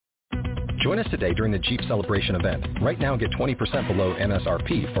Join us today during the Jeep Celebration event. Right now, get 20% below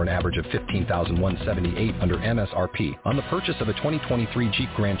MSRP for an average of $15,178 under MSRP on the purchase of a 2023 Jeep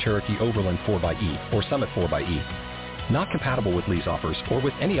Grand Cherokee Overland 4xE or Summit 4xE. Not compatible with lease offers or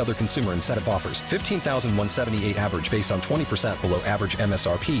with any other consumer incentive offers. $15,178 average based on 20% below average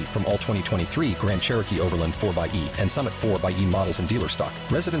MSRP from all 2023 Grand Cherokee Overland 4xE and Summit 4xE models in dealer stock.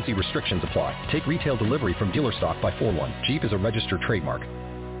 Residency restrictions apply. Take retail delivery from dealer stock by 4/1. Jeep is a registered trademark.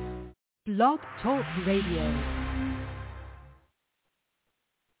 Blog Talk Radio.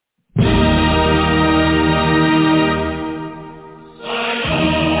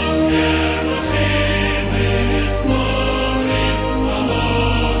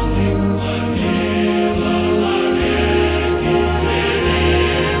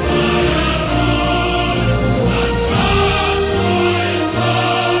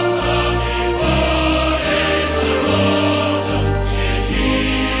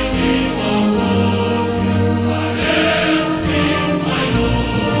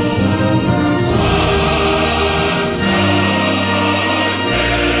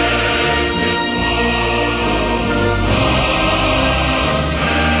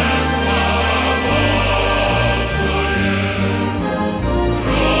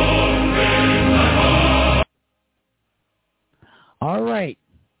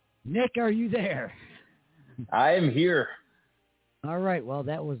 Nick, are you there? I am here. All right. Well,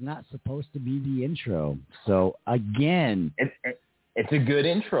 that was not supposed to be the intro. So, again. It's a good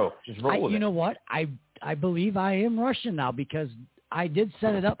intro. Just roll with it. You know what? I believe I am Russian now because I did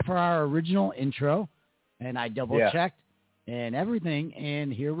set it up for our original intro, and I double-checked and everything,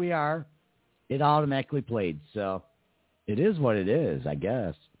 and here we are. It automatically played. So, it is what it is, I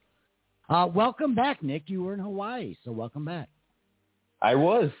guess. Welcome back, Nick. You were in Hawaii, so welcome back. I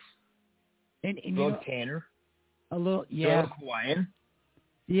was. And a little tanner. A little, yeah. Hawaiian.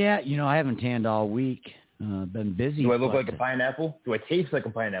 Yeah, I haven't tanned all week. Been busy. Do I look like a pineapple? Do I taste like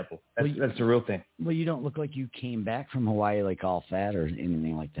a pineapple? That's the real thing. Well, you don't look like you came back from Hawaii like all fat or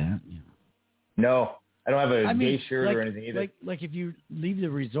anything like that. No, I don't have a gay shirt or anything either. Like if you leave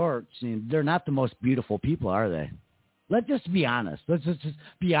the resorts, they're not the most beautiful people, are they? Let's just be honest. Let's just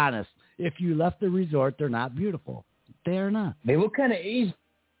be honest. If you left the resort, they're not beautiful. They are not. They look kind of Asian.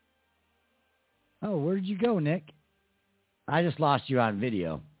 Oh, where did you go, Nick? I just lost you on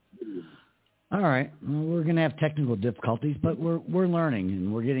video. All right. Well, we're going to have technical difficulties, but we're learning,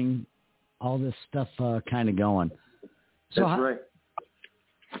 and we're getting all this stuff kind of going. So That's right.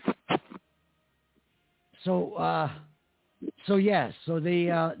 So yes. So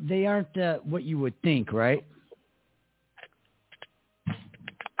they aren't what you would think, right?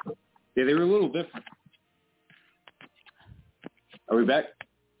 Yeah, they were a little different. Are we back?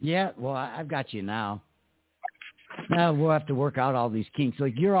 Yeah, well, I've got you now. Now we'll have to work out all these kinks.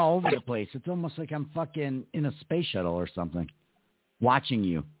 Like, you're all over the place. It's almost like I'm fucking in a space shuttle or something, watching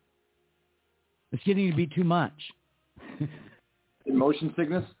you. It's getting to be too much. Motion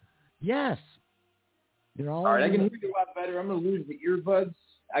sickness? Yes. You're all right, I can hear you a lot better. I'm going to lose the earbuds.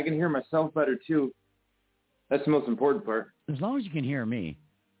 I can hear myself better, too. That's the most important part. As long as you can hear me.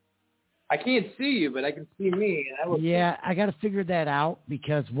 I can't see you, but I can see me. Yeah, I got to figure that out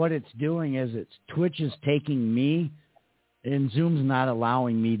because what it's doing is Twitch is taking me, and Zoom's not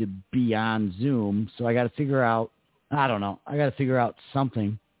allowing me to be on Zoom. So I got to figure out. I don't know. I got to figure out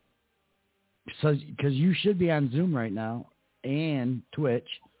something. So because you should be on Zoom right now and Twitch,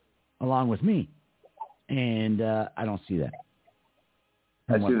 along with me, and I don't see that.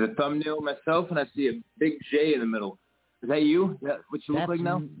 I see the thumbnail myself, and I see a big J in the middle. Is that you? Is that what you look like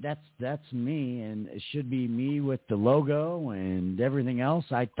now? That's me, and it should be me with the logo and everything else.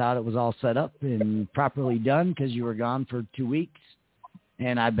 I thought it was all set up and properly done because you were gone for 2 weeks,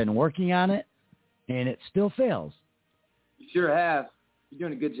 and I've been working on it, and it still fails. You sure have. You're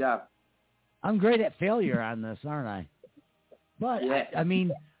doing a good job. I'm great at failure on this, aren't I? But, yeah.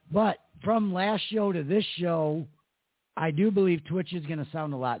 But from last show to this show, I do believe Twitch is going to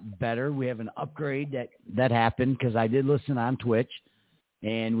sound a lot better. We have an upgrade that happened because I did listen on Twitch,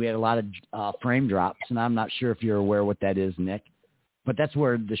 and we had a lot of frame drops, and I'm not sure if you're aware what that is, Nick, but that's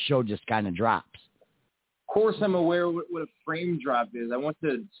where the show just kind of drops. Of course I'm aware what a frame drop is. I went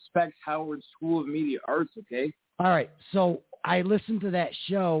to Specs Howard School of Media Arts, okay? All right, so I listened to that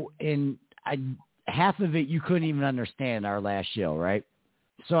show, and half of it you couldn't even understand our last show, right?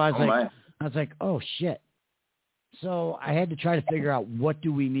 So I was like, oh, shit. So I had to try to figure out what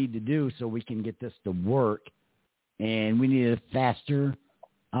do we need to do so we can get this to work, and we needed a faster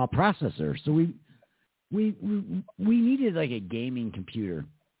processor. So we needed like a gaming computer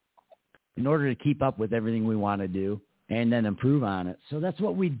in order to keep up with everything we want to do and then improve on it. So that's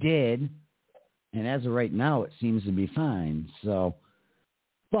what we did, And as of right now, it seems to be fine. So,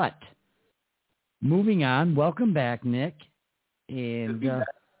 but moving on, welcome back, Nick. And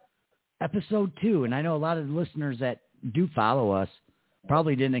episode 2, and I know a lot of the listeners that do follow us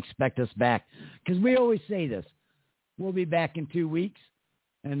probably didn't expect us back, because we always say this: we'll be back in 2 weeks,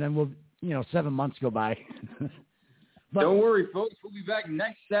 and then 7 months go by. But, don't worry, folks. We'll be back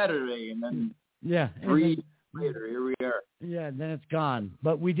next Saturday, and then 3 days later, here we are. Yeah, then it's gone.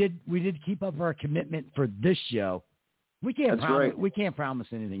 But we did keep up our commitment for this show. We can't promise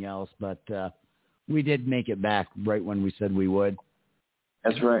anything else, but we did make it back right when we said we would.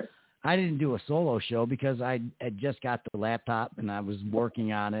 That's right. I didn't do a solo show because I had just got the laptop and I was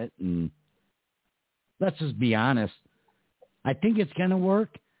working on it. And let's just be honest. I think it's going to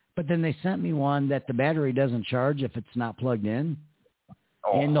work, but then they sent me one that the battery doesn't charge if it's not plugged in.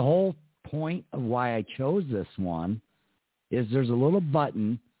 Oh. And the whole point of why I chose this one is there's a little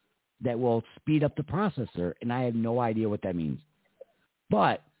button that will speed up the processor, and I have no idea what that means.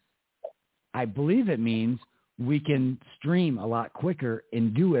 But I believe it means we can stream a lot quicker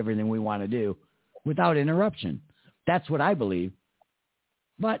and do everything we want to do without interruption. That's what I believe.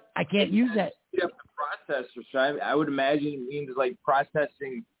 But I can't use that. You have the processor, so I would imagine it means like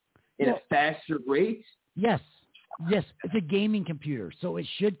processing in a faster rate. Yes. It's a gaming computer, so it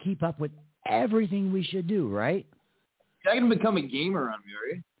should keep up with everything we should do, right? You're not going to become a gamer on me,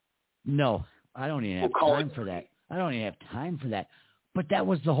 are you? No, I don't even have time for that. But that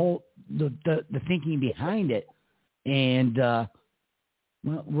was the whole the thinking behind it, and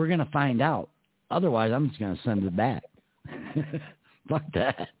we're gonna find out. Otherwise, I'm just gonna send it back. Fuck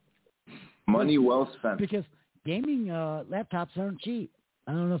that. Money well spent. Because gaming laptops aren't cheap.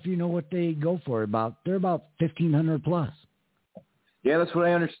 I don't know if you know what they go for. They're about $1,500 plus. Yeah, that's what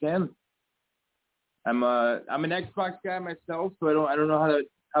I understand. I'm an Xbox guy myself, so I don't know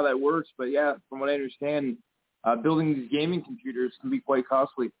how that works. But yeah, from what I understand, building these gaming computers can be quite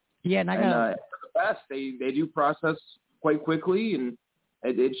costly. Yeah, and for the best, they do process quite quickly, and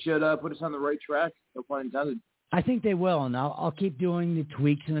it should put us on the right track. No pun intended. I think they will, and I'll keep doing the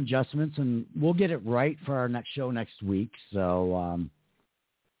tweaks and adjustments, and we'll get it right for our next show next week.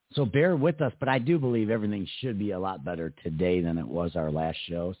 So bear with us, but I do believe everything should be a lot better today than it was our last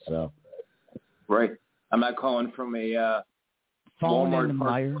show. So right, I'm not calling from a falling Walmart in the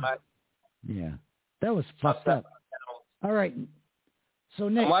mire. Yeah. That was fucked up. All right. So,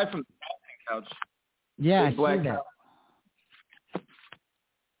 Nick. I'm live from the couch. Yeah, I see that.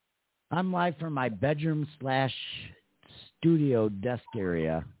 I'm live from my bedroom / studio desk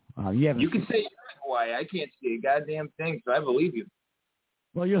area. You can say you're in Hawaii. I can't see a goddamn thing, so I believe you.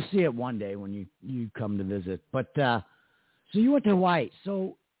 Well, you'll see it one day when you come to visit. But so you went to Hawaii.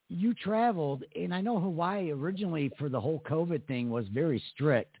 So you traveled, and I know Hawaii originally for the whole COVID thing was very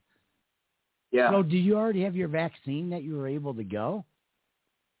strict. Yeah. So do you already have your vaccine that you were able to go?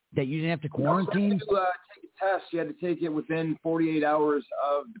 That you didn't have to quarantine? You had to take a test. You had to take it within 48 hours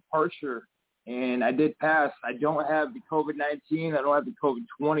of departure. And I did pass. I don't have the COVID-19. I don't have the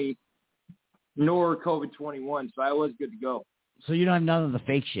COVID-20, nor COVID-21. So I was good to go. So you don't have none of the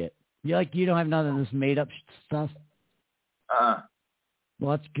fake shit? You don't have none of this made-up stuff?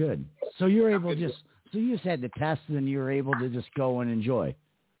 Well, that's good. So you were able so you just had the test and you were able to just go and enjoy?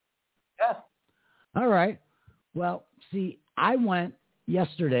 Yeah. All right. Well, see, I went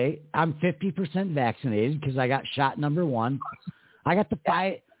yesterday. I'm 50% vaccinated because I got shot number 1. I got the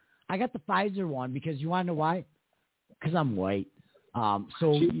Pfizer one because you want to know why? Because I'm white.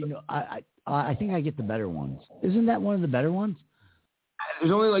 So I think I get the better ones. Isn't that one of the better ones?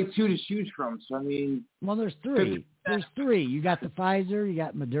 There's only like 2 to choose from. So I mean, well, there's 3. There's 3. You got the Pfizer, you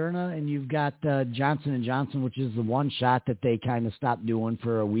got Moderna, and you've got Johnson & Johnson, which is the one shot that they kind of stopped doing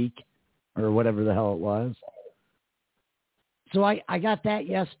for a week. Or whatever the hell it was. So I got that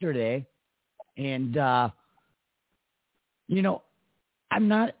yesterday, and, I'm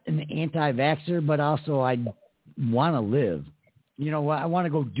not an anti-vaxxer, but also I want to live. I want to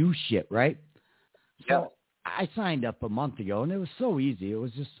go do shit, right? So I signed up a month ago, and it was so easy. It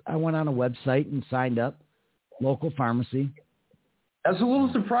was just I went on a website and signed up, local pharmacy. That's a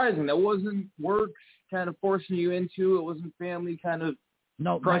little surprising. That wasn't work kind of forcing you into. It wasn't family kind of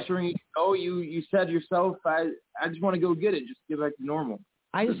pressuring you. Oh, you said yourself, I just want to go get it. Just get back to normal.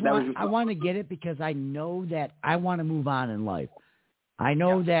 I want to get it because I know that I want to move on in life. I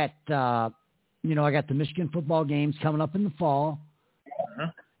know that, I got the Michigan football games coming up in the fall.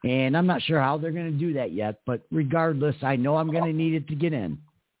 Uh-huh. And I'm not sure how they're going to do that yet. But regardless, I know I'm going to need it to get in.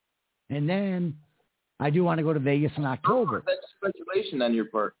 And then I do want to go to Vegas in October. That's speculation on your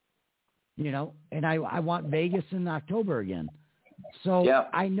part. And I want Vegas in October again. So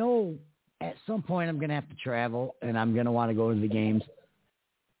I know at some point I'm going to have to travel, and I'm going to want to go to the games.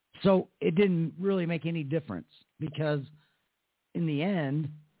 So it didn't really make any difference because in the end,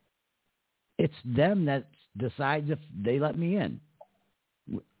 it's them that decides if they let me in,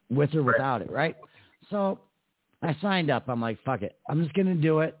 with or without it, right? So I signed up. I'm like, fuck it. I'm just going to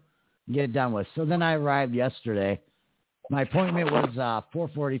do it, get it done with. So then I arrived yesterday. My appointment was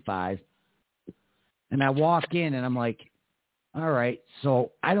 4:45, and I walk in, and I'm like, all right.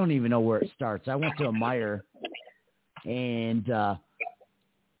 So I don't even know where it starts. I went to a Meijer, and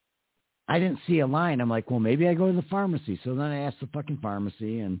I didn't see a line. I'm like, well, maybe I go to the pharmacy. So then I asked the fucking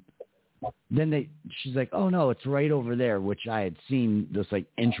pharmacy, and then she's like, oh, no, it's right over there, which I had seen this, like,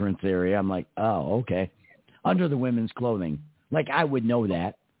 entrance area. I'm like, oh, okay. Under the women's clothing. Like, I would know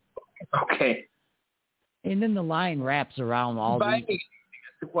that. Okay. And then the line wraps around all these. That's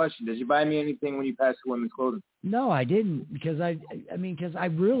the question. Did you buy me anything when you passed the women's clothing? No, I didn't, because because I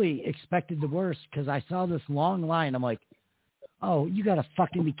really expected the worst, because I saw this long line. I'm like, oh, you got to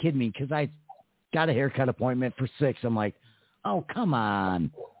fucking be kidding me, because I got a haircut appointment for 6. I'm like, oh, come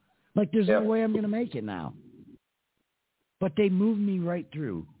on. Like, there's no way I'm going to make it now. But they moved me right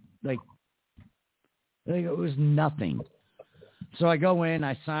through. Like it was nothing. So I go in,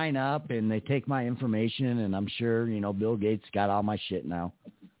 I sign up, and they take my information, and I'm sure, Bill Gates got all my shit now.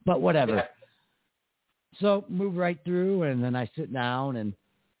 But whatever. Yeah. So move right through, and then I sit down, and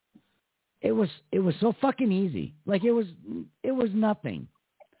it was so fucking easy. Like, it was nothing.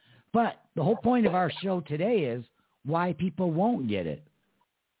 But the whole point of our show today is why people won't get it.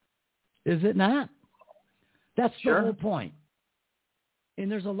 Is it not? That's the whole point.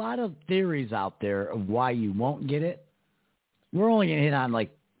 And there's a lot of theories out there of why you won't get it. We're only going to hit on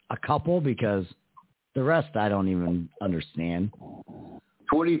like a couple because the rest I don't even understand.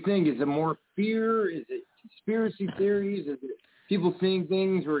 What do you think? Is it more fear? Is it conspiracy theories? Is it people seeing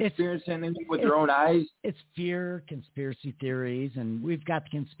things or experiencing things with their own eyes? It's fear, conspiracy theories, and we've got the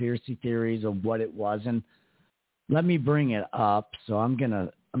conspiracy theories of what it was. And let me bring it up. So I'm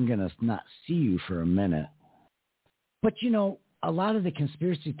gonna not see you for a minute. But a lot of the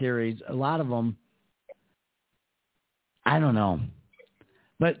conspiracy theories, a lot of them, I don't know.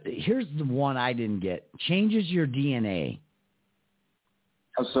 But here's the one I didn't get. Changes your DNA.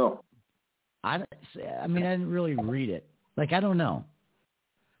 How so? I didn't really read it. Like, I don't know.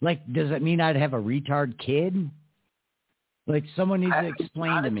 Like, does it mean I'd have a retard kid? Like, someone needs to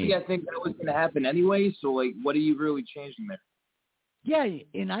explain to me. I think that was going to happen anyway, so, like, what are you really changing there? Yeah,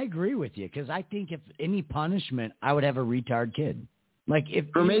 and I agree with you, because I think if any punishment, I would have a retard kid. Like, if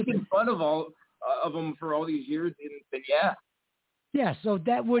for making fun of all of them for all these years, then yeah. Yeah, so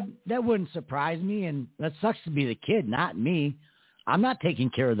that wouldn't surprise me, and that sucks to be the kid, not me. I'm not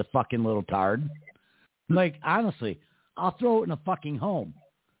taking care of the fucking little tard. Like, honestly, I'll throw it in a fucking home.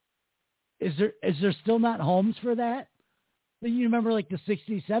 Is there still not homes for that? You remember, like, the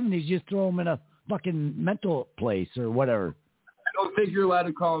 60s, 70s, you just throw them in a fucking mental place or whatever. I don't think you're allowed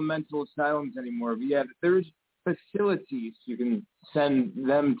to call them mental asylums anymore. But yeah, there's facilities you can send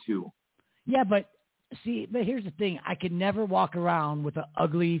them to. Yeah, but here's the thing. I could never walk around with an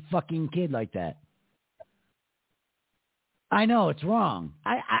ugly fucking kid like that. I know it's wrong.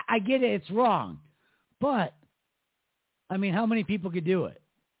 I get it. It's wrong. But, I mean, how many people could do it?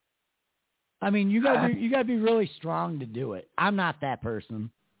 I mean, you gotta be really strong to do it. I'm not that person.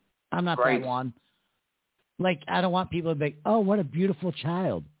 I'm not that one. Like, I don't want people to be, oh, what a beautiful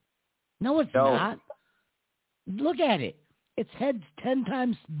child. No, it's not. Look at it. Its head's 10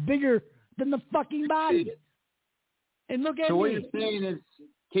 times bigger than the fucking body. And look at me. So what you're saying is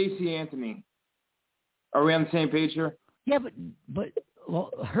Casey Anthony. Are we on the same page here? Yeah, but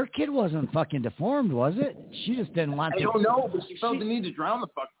well, her kid wasn't fucking deformed, was it? She just didn't want to. I don't know, but she felt the need to drown the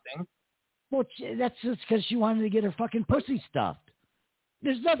fucking thing. Well, that's just because she wanted to get her fucking pussy stuffed.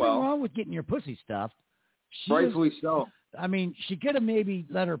 There's nothing wrong with getting your pussy stuffed. Rightfully so. I mean, she could have maybe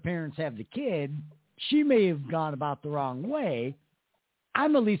let her parents have the kid. She may have gone about the wrong way.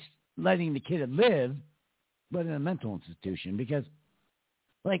 I'm at least letting the kid live, but in a mental institution, because,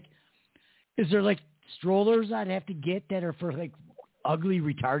 like, is there, like, strollers I'd have to get that are for, like, ugly,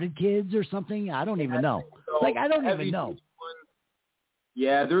 retarded kids or something? I don't even know. Like, I don't even know.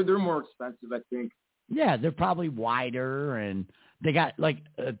 Yeah, they're more expensive, I think. Yeah, they're probably wider, and they got, like,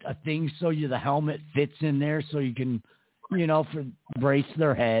 a thing so the helmet fits in there so you can, brace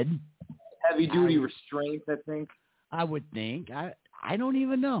their head. Heavy-duty restraints, I think. I would think. I don't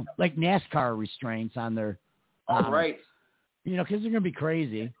even know. Like NASCAR restraints on their... right. Because they're going to be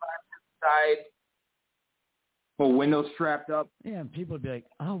crazy. Side. Well, windows strapped up. Yeah, and people would be like,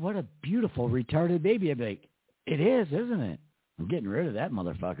 oh, what a beautiful retarded baby. I'd be like, it is, isn't it? I'm getting rid of that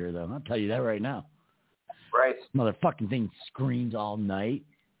motherfucker, though. I'll tell you that right now. Right. Motherfucking thing screams all night.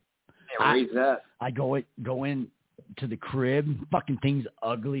 Yeah, raise that. I go in to the crib. Fucking thing's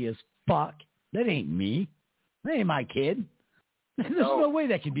ugly as fuck. That ain't me. That ain't my kid. There's no way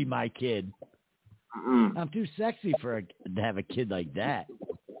that could be my kid. Mm-mm. I'm too sexy to have a kid like that.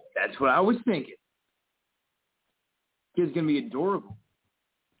 That's what I was thinking. Kid's going to be adorable.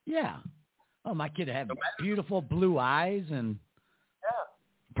 Yeah. Oh, my kid would have beautiful blue eyes and yeah,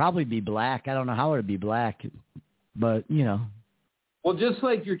 probably be black. I don't know how it would be black, but, you know. Well, just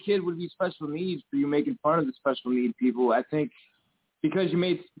like your kid would be special needs for you making fun of the special need people, I think because you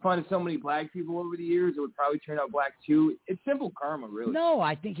made fun of so many black people over the years, it would probably turn out black too. It's simple karma, really. No,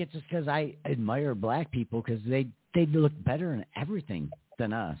 I think it's just because I admire black people because they look better in everything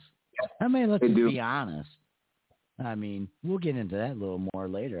than us. I mean, let's just be honest. I mean, we'll get into that a little more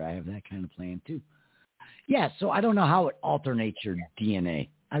later. I have that kind of plan too. Yeah, so I don't know how it alternates your DNA.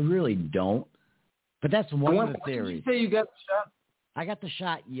 I really don't. But that's one of the theories. When did you say you got the shot? I got the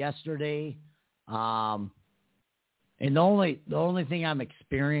shot yesterday. And the only thing I'm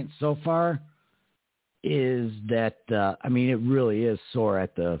experienced so far is that I mean it really is sore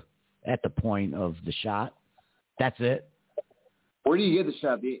at the point of the shot. That's it. Where do you get the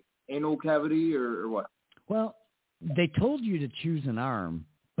shot? The anal cavity or what? Well, they told you to choose an arm,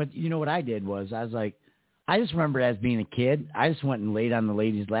 but you know what I did was I was like, I just remember as being a kid, I just went and laid on the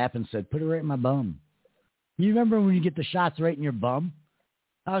lady's lap and said, "Put it right in my bum." You remember when you get the shots right in your bum?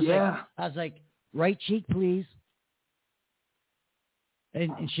 I was like, right cheek, please.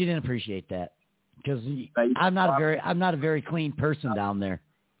 And she didn't appreciate that because I'm not a very clean person down there.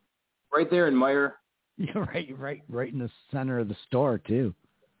 Right there in Meyer. Yeah, right in the center of the store too.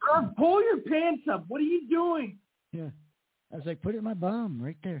 Girl, pull your pants up. What are you doing? Yeah, I was like, put it in my bum,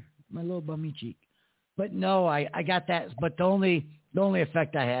 right there, my little bummy cheek. But no, I got that. But the only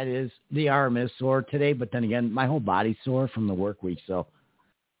effect I had is the arm is sore today. But then again, my whole body's sore from the work week. So,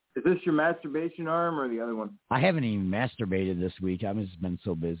 is this your masturbation arm or the other one? I haven't even masturbated this week. I've just been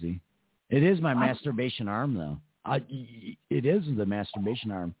so busy. It is my masturbation arm, though. It is the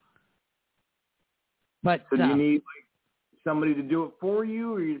masturbation arm. But so do you need somebody to do it for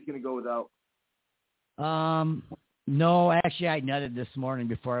you, or are you just going to go without? No, actually, I nutted this morning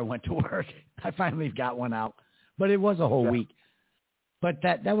before I went to work. I finally got one out, but it was a whole week. But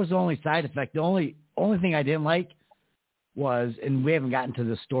that was the only side effect. The only thing I didn't like was, and we haven't gotten to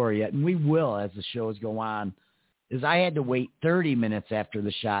the story yet, and we will as the shows go on, is I had to wait 30 minutes after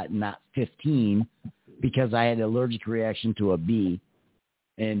the shot and not 15 because I had an allergic reaction to a bee.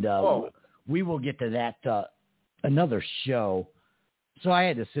 And we will get to that another show. So I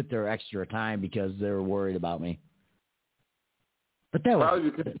had to sit there extra time because they were worried about me. But that probably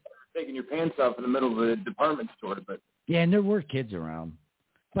because you were taking your pants off in the middle of a department store. But yeah, and there were kids around.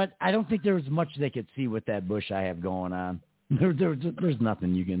 But I don't think there was much they could see with that bush I have going on. There's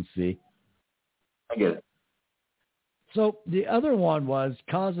nothing you can see. I get it. So the other one was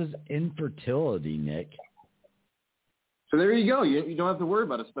causes infertility, Nick. So there you go. You don't have to worry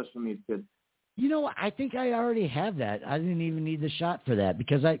about a special needs kid. You know, I think I already have that. I didn't even need the shot for that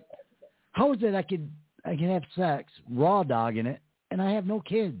because how is it I can have sex, raw dogging it, and I have no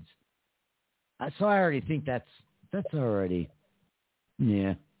kids? So I already think that's already,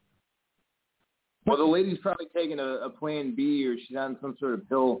 yeah. Well, the lady's probably taking a Plan B, or she's on some sort of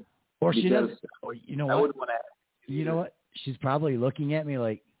pill. Or she does. Or you know what? I wouldn't want to. You know what? She's probably looking at me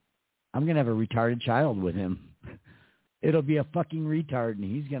like, I'm gonna have a retarded child with him. It'll be a fucking retard, and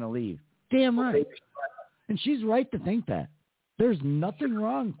he's gonna leave. Damn right. And she's right to think that. There's nothing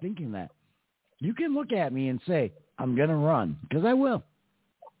wrong thinking that. You can look at me and say, I'm going to run, because I will.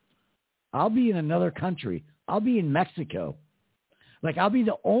 I'll be in another country. I'll be in Mexico. Like, I'll be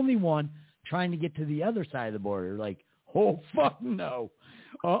the only one trying to get to the other side of the border. Like, oh, fuck no.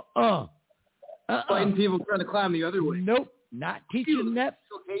 Fighting people trying to climb the other way. Nope. Not teaching that.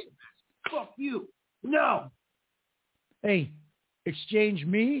 Fuck you. No. Hey, exchange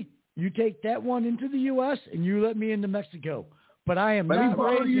me. You take that one into the U.S. and you let me into Mexico. But I am not raising... Let me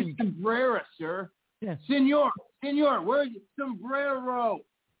borrow your sombrero, sir. Yeah. Senor, where's your sombrero?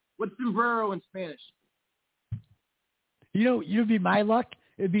 What's sombrero in Spanish? You know, you'd be my luck.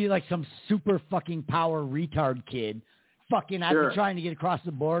 It'd be like some super fucking power retard kid fucking I've been trying to get across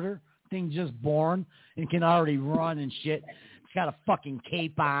the border. Thing just born and can already run and shit. It's got a fucking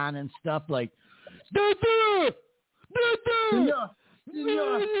cape on and stuff like, Senor.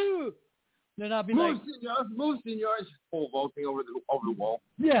 Then I'll be move, senor. Just pole vaulting over the wall.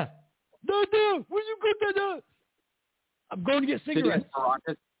 Yeah. No, where you go to? I'm going to get cigarettes.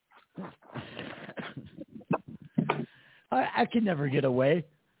 I can never get away.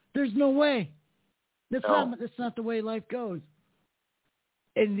 There's no way. That's not the way life goes.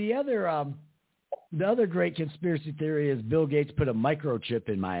 And the other great conspiracy theory is Bill Gates put a microchip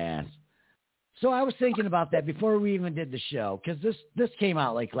in my ass. So I was thinking about that before we even did the show, because this came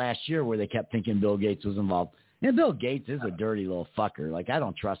out like last year where they kept thinking Bill Gates was involved. And Bill Gates is a dirty little fucker. Like, I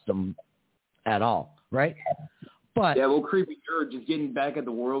don't trust him at all, right? But yeah, well, creepy nerd just getting back at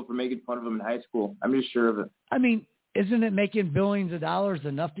the world for making fun of him in high school. I'm just sure of it. I mean, isn't it making billions of dollars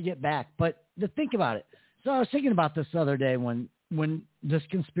enough to get back? But to think about it. So I was thinking about this the other day when this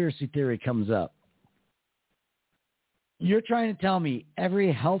conspiracy theory comes up. You're trying to tell me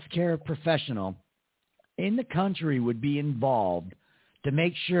every healthcare professional in the country would be involved to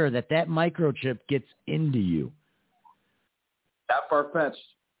make sure that microchip gets into you. Not far-fetched.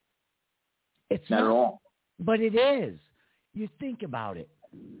 It's not at all. But it is. You think about it.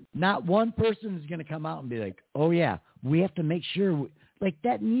 Not one person is going to come out and be like, oh, yeah, we have to make sure. Like,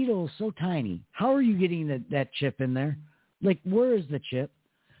 that needle is so tiny. How are you getting that chip in there? Like, where is the chip?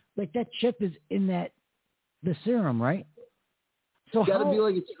 Like, that chip is in the serum, right? So it's got to be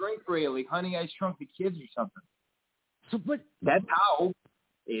like a strength ray, like Honey, I Shrunk the Kids or something. So, but that's how,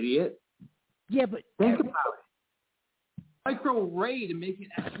 idiot. Yeah, but think about it. Micro ray to make it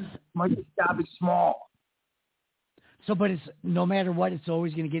microscopic small. So, but it's no matter what, it's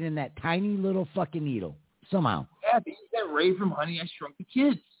always going to get in that tiny little fucking needle somehow. Yeah, they use that ray from Honey, I Shrunk the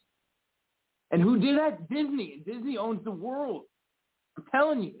Kids. And who did that? Disney. And Disney owns the world. I'm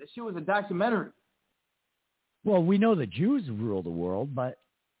telling you, that shit was a documentary. Well, we know the Jews rule the world, but...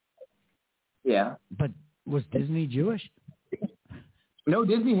 Yeah. But was Disney Jewish? No,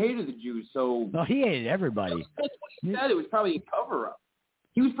 Disney hated the Jews, so... No, he hated everybody. That's what he said. It was probably a cover-up.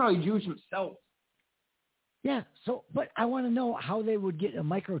 He was probably Jewish himself. Yeah, so, but I want to know how they would get a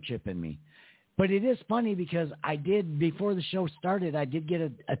microchip in me. But it is funny because I did, before the show started, I did get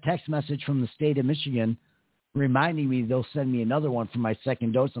a text message from the state of Michigan reminding me they'll send me another one for my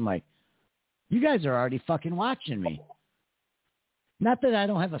second dose. I'm like, you guys are already fucking watching me. Not that I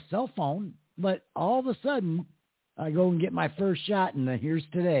don't have a cell phone, but all of a sudden I go and get my first shot and here's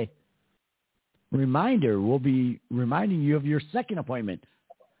today. Reminder, we'll be reminding you of your second appointment.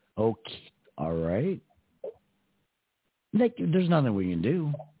 Okay, all right. Like, there's nothing we can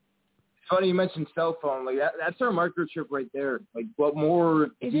do. It's funny you mentioned cell phone. Like that's our microchip right there. Like, what more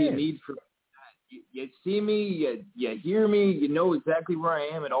do you need for that? You see me, you hear me, you know exactly where I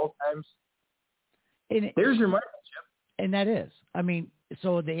am at all times. There's your microchip. And that is. I mean,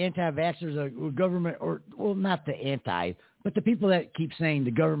 so the anti-vaxxers are government, or, well, not the anti, but the people that keep saying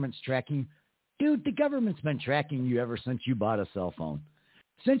the government's tracking. Dude, the government's been tracking you ever since you bought a cell phone.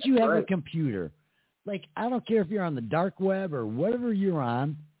 Since you have a computer. Like, I don't care if you're on the dark web or whatever you're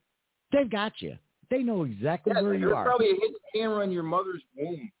on, they've got you. They know exactly where you are. There's probably a hidden camera in your mother's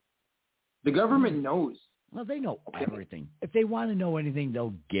womb. The government knows. Well, they know everything. If they want to know anything,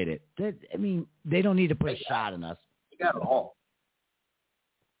 they'll get it. They don't need to put a shot in us. They got it all.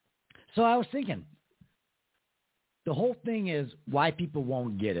 So I was thinking, the whole thing is why people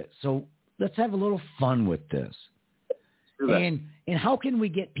won't get it. So let's have a little fun with this. And how can we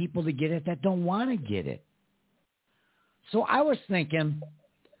get people to get it that don't want to get it? So I was thinking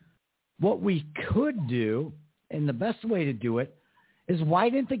what we could do, and the best way to do it, is why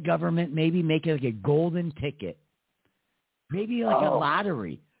didn't the government maybe make it like a golden ticket? Maybe like a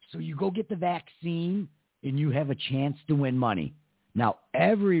lottery. So you go get the vaccine and you have a chance to win money. Now,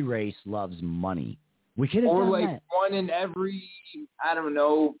 every race loves money. We could have done that. One in every,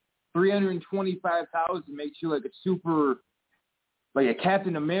 325,000 makes you like a super... like a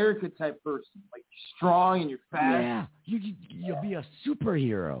Captain America type person, like you're strong and you're fast. Yeah, you'll be a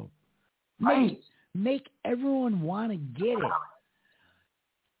superhero. Right. Make everyone want to get it.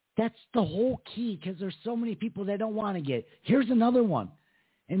 That's the whole key, because there's so many people that don't want to get it. Here's another one.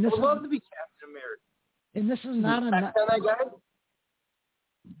 And this I would love to be Captain America. And this is not a... that guy?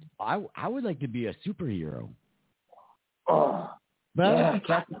 I would like to be a superhero. Oh, but yeah,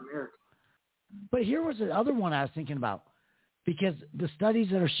 Captain America. But here was the other one I was thinking about. Because the studies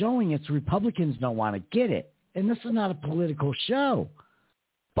that are showing it's Republicans don't want to get it. And this is not a political show.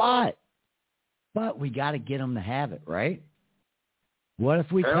 But we got to get them to have it, right? What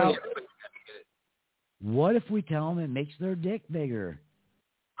if we tell them it makes their dick bigger?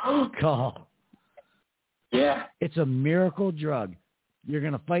 God. Yeah. It's a miracle drug. You're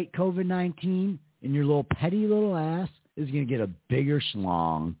going to fight COVID-19 and your little petty little ass is going to get a bigger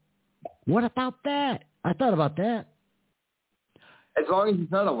schlong. What about that? I thought about that. As long as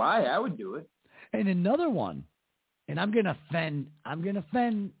it's not a lie, I would do it. And another one, and I'm gonna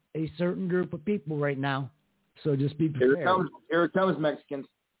offend a certain group of people right now. So just be prepared. Here it comes, Mexicans.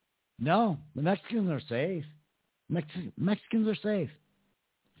 No, the Mexicans are safe. Mexicans are safe.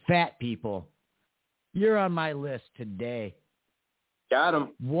 Fat people. You're on my list today. Got him.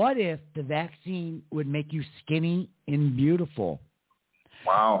 What if the vaccine would make you skinny and beautiful?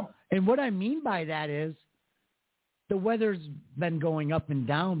 Wow. And what I mean by that is the weather's been going up and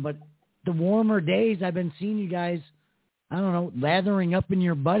down, but the warmer days I've been seeing you guys, I don't know, lathering up in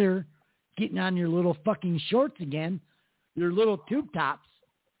your butter, getting on your little fucking shorts again, your little tube tops.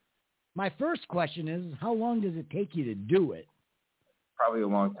 My first question is, how long does it take you to do it? Probably a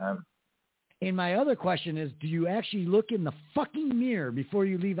long time. And my other question is, do you actually look in the fucking mirror before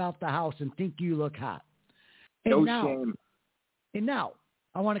you leave out the house and think you look hot? And shame. And now,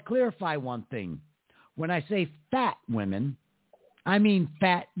 I want to clarify one thing. When I say fat women, I mean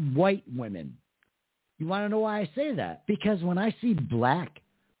fat white women. You want to know why I say that? Because when I see black,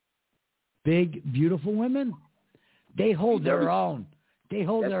 big, beautiful women, they hold their own. They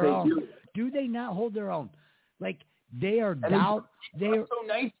hold their own. Do they not hold their own? Like, they are dialed. They're so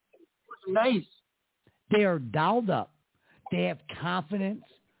nice. Nice. They are dialed up. They have confidence.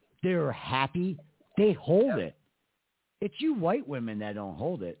 They're happy. They hold it. It's you white women that don't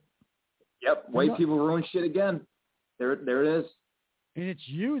hold it. Yep. White people ruin shit again. There it is. And it's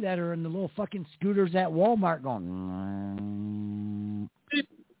you that are in the little fucking scooters at Walmart going. Beep.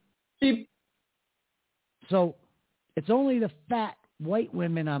 Beep. So it's only the fat white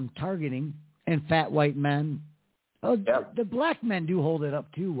women I'm targeting and fat white men. Oh, yep. The black men do hold it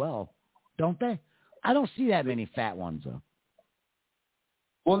up too well, don't they? I don't see that many fat ones, though.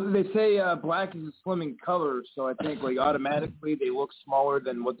 Well, they say black is a slimming color, so I think like automatically they look smaller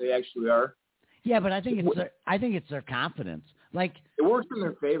than what they actually are. Yeah, but I think it's their confidence. Like, it works in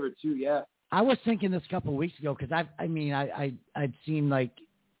their favor too. Yeah. I was thinking this a couple of weeks ago because I'd seen, like,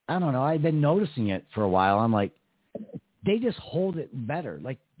 I don't know, I'd been noticing it for a while. I'm like, they just hold it better.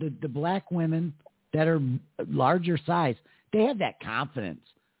 Like the black women that are larger size, they have that confidence.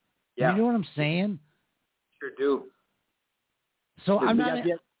 Yeah. You know what I'm saying? Sure do. So I'm not got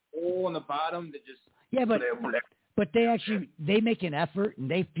the hole on the bottom that just but they make an effort and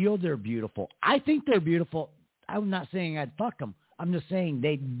they feel they're beautiful. I think they're beautiful. I'm not saying I'd fuck them. I'm just saying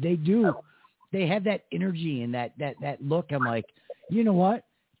they do. They have that energy and that look. I'm like, you know what?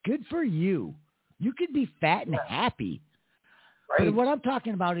 Good for you. You could be fat and happy. Right. But what I'm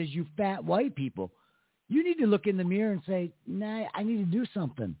talking about is you fat white people. You need to look in the mirror and say, nah, I need to do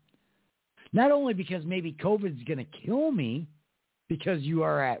something. Not only because maybe COVID's going to kill me because you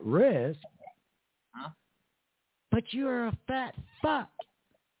are at risk, but you're a fat fuck.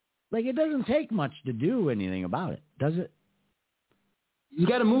 Like, it doesn't take much to do anything about it, does it? You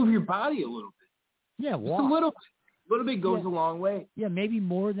got to move your body a little bit. Yeah, walk. Just a little bit goes a long way. Yeah, maybe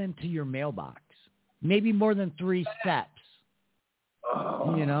more than to your mailbox. Maybe more than 3 steps.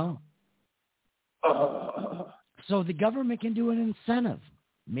 You know? So the government can do an incentive.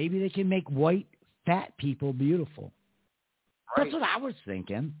 Maybe they can make white, fat people beautiful. Right. That's what I was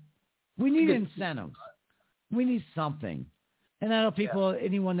thinking. We need incentives. We need something. And I know people,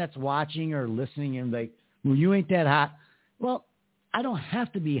 anyone that's watching or listening and like, well, you ain't that hot. Well, I don't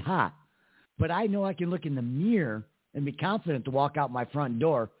have to be hot, but I know I can look in the mirror and be confident to walk out my front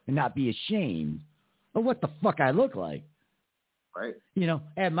door and not be ashamed of what the fuck I look like. Right. You know,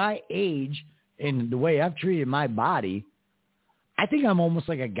 at my age and the way I've treated my body, I think I'm almost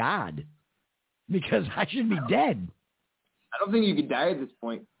like a god because I should be dead. I don't think you could die at this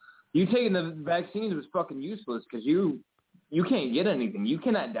point. You taking the vaccines was fucking useless because you can't get anything. You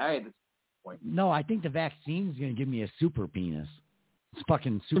cannot die at this point. No, I think the vaccine is going to give me a super penis. It's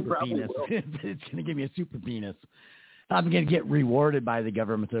fucking super penis. It's going to give me a super penis. I'm going to get rewarded by the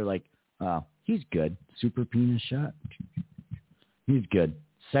government. They're like, oh, he's good. Super penis shot. He's good.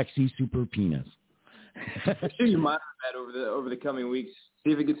 Sexy super penis. I'm sure you monitor that over the coming weeks.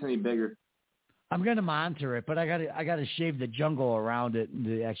 See if it gets any bigger. I'm gonna monitor it, but I gotta shave the jungle around it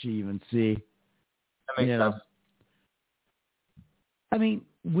to actually even see. That makes sense. I mean,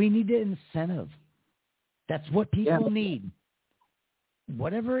 we need an incentive. That's what people need.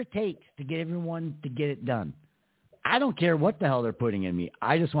 Whatever it takes to get everyone to get it done. I don't care what the hell they're putting in me.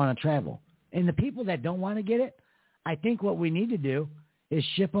 I just want to travel. And the people that don't want to get it, I think what we need to do is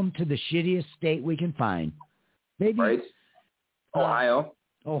ship them to the shittiest state we can find. Maybe Ohio.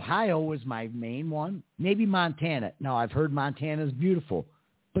 Ohio was my main one. Maybe Montana. Now, I've heard Montana's beautiful,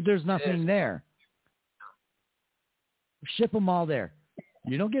 but there's nothing there. Ship them all there.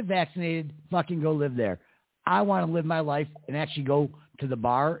 You don't get vaccinated, fucking go live there. I want to live my life and actually go to the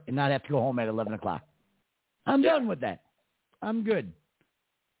bar and not have to go home at 11 o'clock. I'm done with that. I'm good.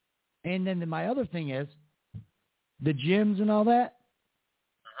 And then my other thing is, the gyms and all that.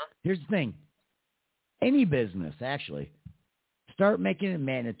 Here's the thing. Any business, actually, start making it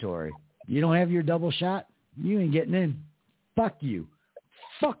mandatory. You don't have your double shot, you ain't getting in. Fuck you.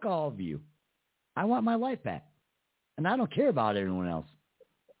 Fuck all of you. I want my life back. And I don't care about everyone else.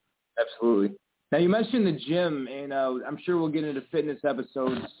 Absolutely. Now, you mentioned the gym, and I'm sure we'll get into fitness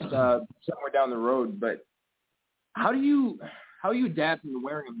episodes somewhere down the road, but how are you adapting to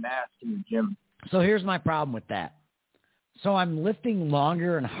wearing a mask in the gym? So here's my problem with that. So I'm lifting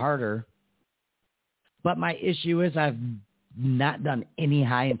longer and harder, but my issue is I've not done any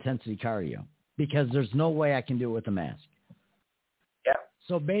high-intensity cardio because there's no way I can do it with a mask. Yeah.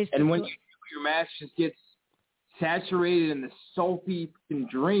 So basically, and when your mask just gets saturated in the salty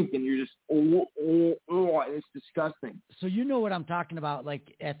drink, and you're just it's disgusting. So you know what I'm talking about?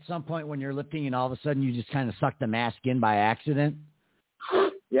 Like at some point when you're lifting, and all of a sudden you just kind of suck the mask in by accident.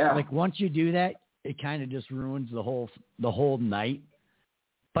 Yeah. Like once you do that, it kind of just ruins the whole night.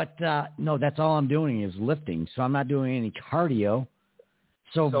 But no, that's all I'm doing is lifting. So I'm not doing any cardio.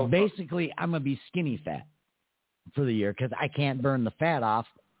 So basically, I'm gonna be skinny fat for the year because I can't burn the fat off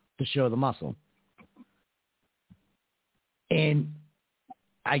to show the muscle. And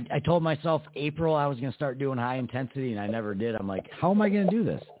I told myself April I was going to start doing high intensity, and I never did. I'm like, how am I going to do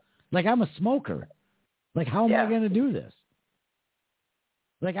this? Like, I'm a smoker. Like, how am I going to do this?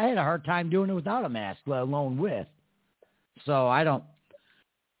 Like, I had a hard time doing it without a mask, let alone with. So I don't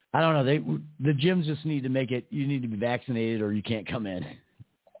know. The gyms just need to make it, you need to be vaccinated or you can't come in.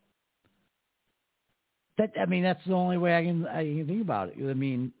 That's the only way I can think about it. I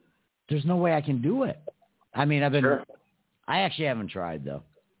mean, there's no way I can do it. I mean, I actually haven't tried though.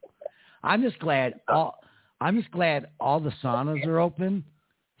 I'm just glad all the saunas are open,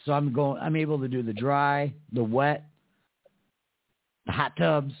 so I'm able to do the dry, the wet, the hot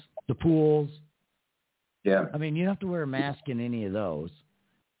tubs, the pools. Yeah. I mean, you don't have to wear a mask in any of those,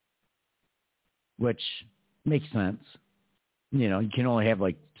 which makes sense. You know, you can only have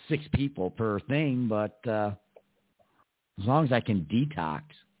like 6 people per thing, but as long as I can detox.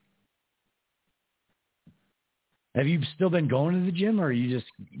 Have you still been going to the gym, or are you just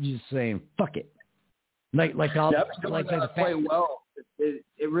saying fuck it? Like all quite well.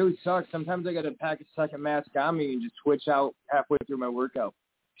 It really sucks. Sometimes I got to pack a second mask on me and just switch out halfway through my workout.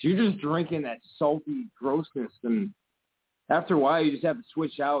 So you're just drinking that salty grossness, and after a while, you just have to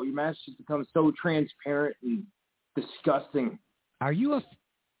switch out. Your mask just becomes so transparent and disgusting. Are you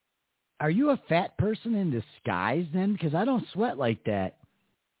a fat person in disguise then? Because I don't sweat like that.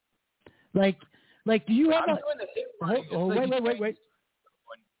 Like, do you have wait.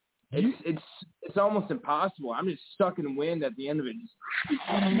 It's almost impossible. I'm just stuck in the wind at the end of it.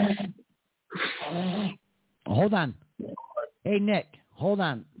 Hold on. Hey, Nick, hold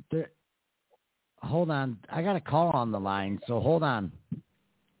on. Hold on. I got a call on the line, so hold on.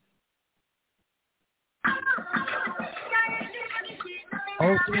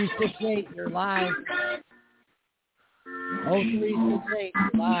 Oh, 0368, you're live. 0368,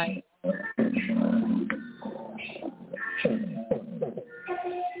 you're live.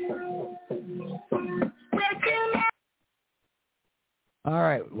 All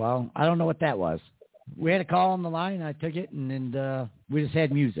right. Well, I don't know what that was. We had a call on the line. I took it, and we just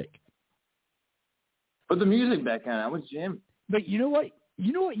had music. Put the music back on. I was jamming. But you know what?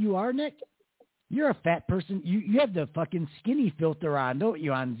 You know what you are, Nick? You're a fat person. You have the fucking skinny filter on, don't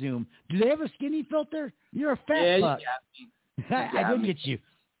you, on Zoom? Do they have a skinny filter? You're a fat fuck. I did get you.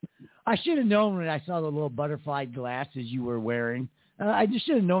 I should have known when I saw the little butterfly glasses you were wearing. I just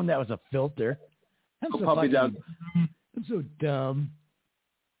should have known that was a filter. I'm so dumb.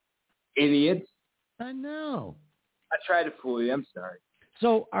 Idiot. I know. I tried to fool you. I'm sorry.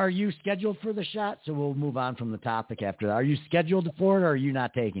 So are you scheduled for the shot? So we'll move on from the topic after that. Are you scheduled for it, or are you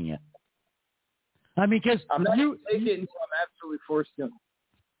not taking it? I mean, because I'm not going to take it until I'm absolutely forced to.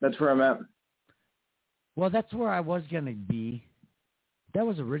 That's where I'm at. Well, that's where I was going to be. That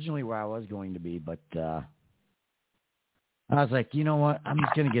was originally where I was going to be, but I was like, you know what? I'm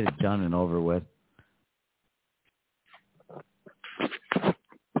just going to get it done and over with.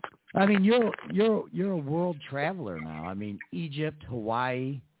 I mean, you're a world traveler now. I mean, Egypt,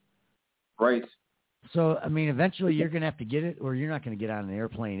 Hawaii. Right. So, I mean, eventually you're going to have to get it, or you're not going to get on an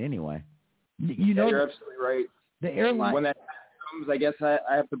airplane anyway. You know, you're absolutely right. The airline. When that comes, I guess I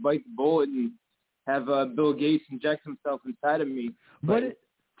have to bite the bullet and have Bill Gates inject himself inside of me. But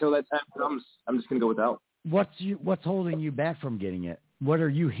until that time comes, I'm just going to go without. What's holding you back from getting it? What are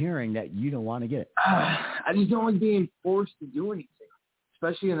you hearing that you don't want to get it? I just don't like being forced to do anything,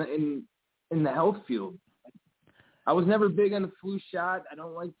 especially in the health field. I was never big on the flu shot. I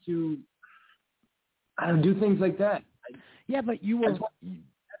don't like to I don't do things like that. Yeah, but you were...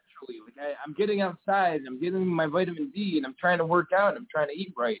 Naturally, like I'm getting outside, I'm getting my vitamin D, and I'm trying to work out, and I'm trying to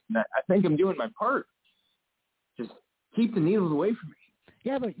eat right. And I think I'm doing my part. Just keep the needles away from me.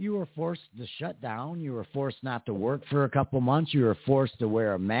 Yeah, but you were forced to shut down. You were forced not to work for a couple months. You were forced to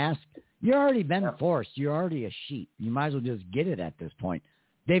wear a mask. You've already been forced. You're already a sheep. You might as well just get it at this point.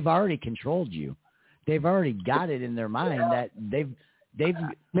 They've already controlled you. They've already got it in their mind that they've.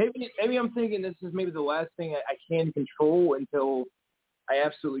 Maybe I'm thinking this is maybe the last thing I can control until I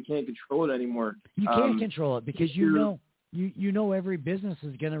absolutely can't control it anymore. You can't control it because you know every business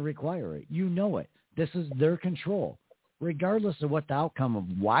is going to require it. You know it. This is their control. Regardless of what the outcome of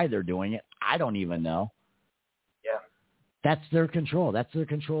why they're doing it, I don't even know. Yeah. That's their control. That's their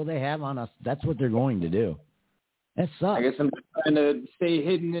control they have on us. That's what they're going to do. That sucks. I guess I'm trying to stay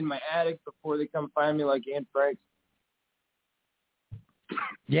hidden in my attic before they come find me like Aunt Frank's.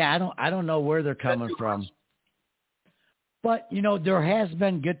 Yeah, I don't know where they're coming from. But, there has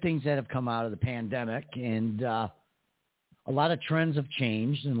been good things that have come out of the pandemic, and a lot of trends have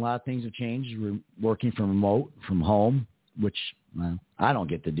changed, and a lot of things have changed. We're working from remote, from home, which I don't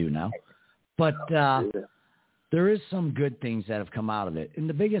get to do now. But there is some good things that have come out of it. And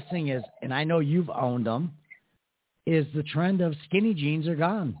the biggest thing is, and I know you've owned them, is the trend of skinny jeans are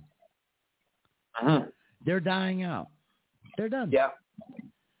gone. Uh-huh. They're dying out. They're done. Yeah.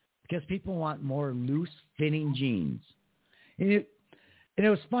 Because people want more loose-fitting jeans. And it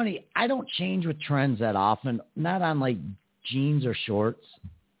was funny. I don't change with trends that often, not on, like, jeans or shorts.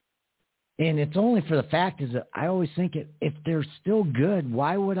 And it's only for the fact is that I always think if they're still good,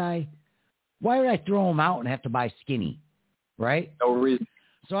 why would I throw them out and have to buy skinny, right? No reason.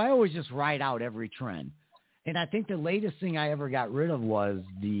 So I always just ride out every trend. And I think the latest thing I ever got rid of was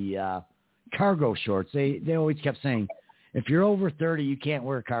the cargo shorts. They always kept saying, if you're over 30, you can't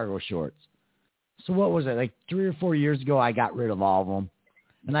wear cargo shorts. So what was it, like 3 or 4 years ago, I got rid of all of them.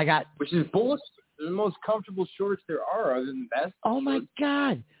 And I got... Which is bullshit. They're the most comfortable shorts there are other than that. Oh, my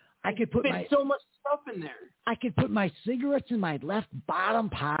God. I could put so much stuff in there. I could put my cigarettes in my left bottom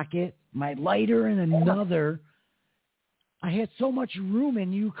pocket, my lighter in another. I had so much room,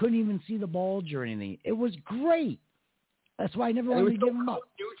 and you couldn't even see the bulge or anything. It was great. That's why I never wanted to give them up.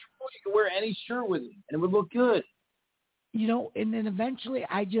 You could wear any shirt with it, and it would look good. And then eventually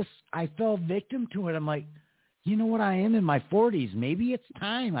I fell victim to it. I'm like, you know what? I am in my 40s. Maybe it's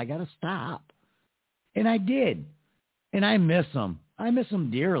time. I got to stop. And I did. And I miss them. I miss them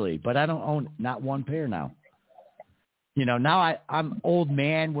dearly, but I don't own not one pair now. Now I'm old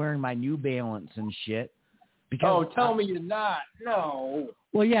man wearing my New Balance and shit. Because tell me you're not. No.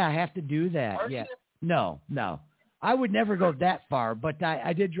 Well, yeah, I have to do that. Are yeah. you? No. I would never go that far, but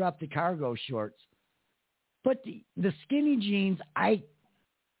I did drop the cargo shorts. But the skinny jeans, I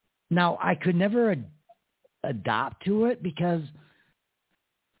could never adopt to it because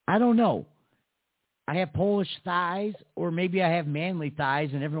I don't know. I have Polish thighs, or maybe I have manly thighs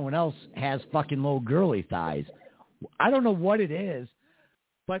and everyone else has fucking little girly thighs. I don't know what it is,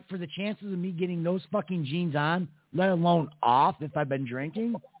 but for the chances of me getting those fucking jeans on, let alone off if I've been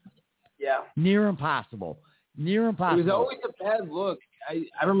drinking, near impossible. Near impossible. It was always a bad look.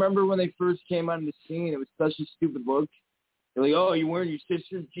 I remember when they first came on the scene, it was such a stupid look. They're like, oh, you wearing your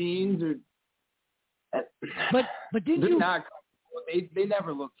sister's jeans? But didn't you... Not, they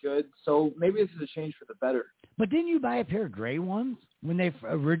never look good, so maybe this is a change for the better. But didn't you buy a pair of gray ones when they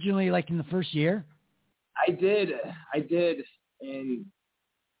originally, like in the first year? I did. And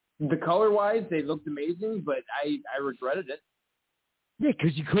the color-wise, they looked amazing, but I regretted it. Yeah,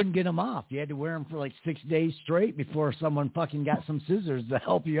 because you couldn't get them off. You had to wear them for like 6 days straight before someone fucking got some scissors to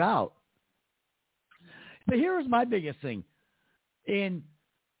help you out. But here's my biggest thing.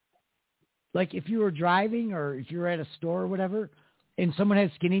 Like if you were driving or if you were at a store or whatever, and someone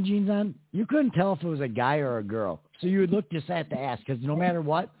had skinny jeans on, you couldn't tell if it was a guy or a girl. So you would look just at the ass because no matter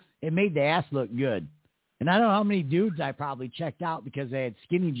what, it made the ass look good. And I don't know how many dudes I probably checked out because they had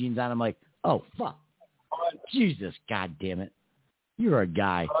skinny jeans on. I'm like, oh, fuck. Jesus, God damn it. You're a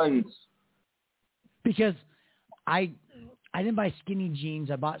guy. Because I didn't buy skinny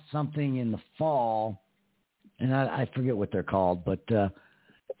jeans. I bought something in the fall, and I forget what they're called, but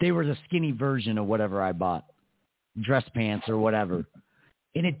they were the skinny version of whatever I bought, dress pants or whatever.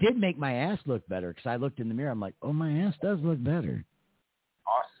 And it did make my ass look better because I looked in the mirror. I'm like, oh, my ass does look better.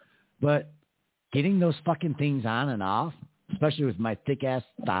 Awesome. But getting those fucking things on and off, especially with my thick-ass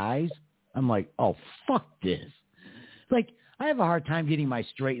thighs, I'm like, oh, fuck this. Like, I have a hard time getting my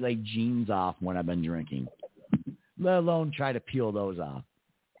straight leg jeans off when I've been drinking, let alone try to peel those off.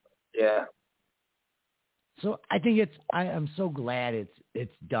 Yeah. So I think I'm so glad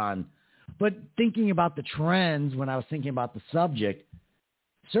it's done. But thinking about the trends when I was thinking about the subject,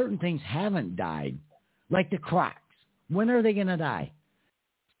 certain things haven't died, like the Crocs. When are they going to die?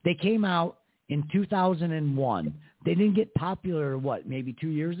 They came out in 2001. They didn't get popular, what, maybe 2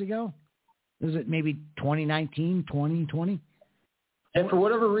 years ago? Was it maybe 2019, 2020? And for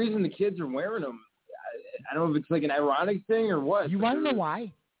whatever reason, the kids are wearing them. I don't know if it's like an ironic thing or what. You want to know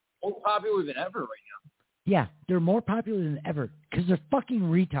why? More popular than ever right now. Yeah, they're more popular than ever because they're fucking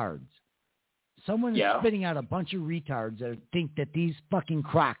retards. Someone is spitting out a bunch of retards that think that these fucking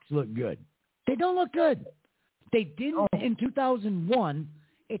Crocs look good. They don't look good. They didn't in 2001.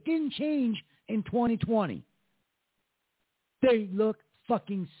 It didn't change in 2020. They look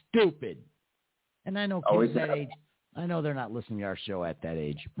fucking stupid. And I know kids that age, I know they're not listening to our show at that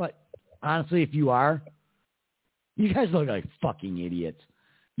age. But honestly, if you are, you guys look like fucking idiots.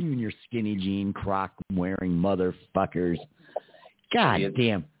 You and your skinny jean, Croc wearing motherfuckers. God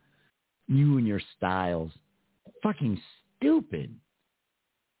damn. You and your styles. Fucking stupid.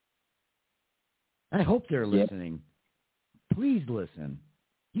 I hope they're listening. Please listen.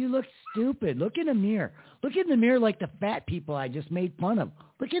 You look stupid. Look in the mirror. Look in the mirror like the fat people I just made fun of.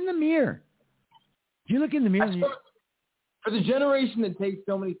 Look in the mirror. If you look in the mirror. For the generation that takes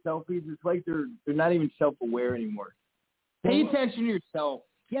so many selfies, it's like they're not even self-aware anymore. Pay attention to yourself.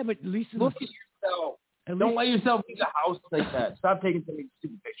 Yeah, but at least look at yourself. Don't let yourself leave the house like that. Stop taking so many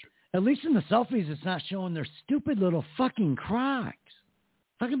stupid pictures. At least in the selfies, it's not showing their stupid little fucking Crocs.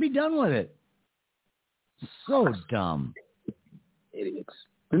 Fucking be done with it. So dumb. Idiots.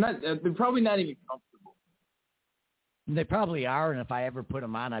 They're probably not even comfortable. They probably are, and if I ever put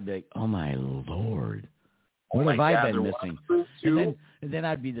them on, I'd be like, oh my Lord. What have I been missing? And then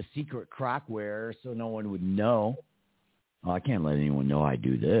I'd be the secret Croc wearer so no one would know. Oh, I can't let anyone know I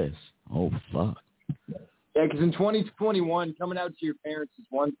do this. Oh, fuck. Yeah, because in 2021, coming out to your parents is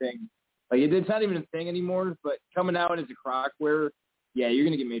one thing. Like, it's not even a thing anymore, but coming out as a Croc wearer, yeah, you're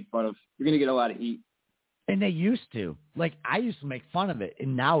going to get made fun of. You're going to get a lot of heat. And they used to. Like, I used to make fun of it,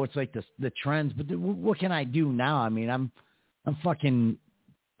 and now it's like the trends. But what can I do now? I mean, I'm fucking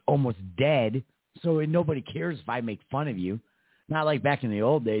almost dead, so nobody cares if I make fun of you. Not like back in the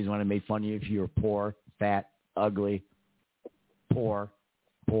old days when I made fun of you if you were poor, fat, ugly, poor,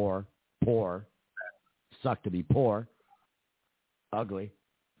 suck to be poor, ugly.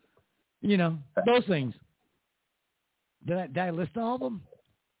 You know, those things. Did I list all of them?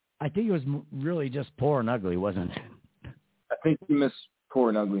 I think it was really just poor and ugly, wasn't it? I think you missed poor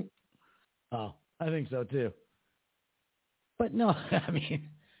and ugly. Oh, I think so too. But no, I mean,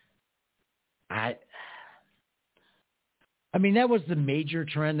 that was the major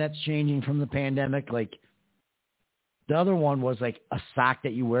trend that's changing from the pandemic. Like, the other one was like a sock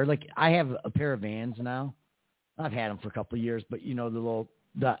that you wear. Like, I have a pair of Vans now. I've had them for a couple of years, but you know,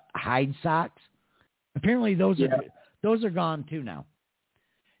 the hide socks. Apparently those are gone too now.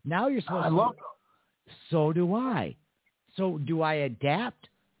 Now you're supposed to. I love them. So do I. So do I adapt,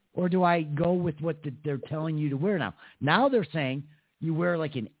 or do I go with what they're telling you to wear now? Now they're saying you wear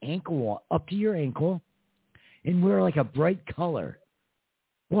like an ankle up to your ankle, and wear like a bright color.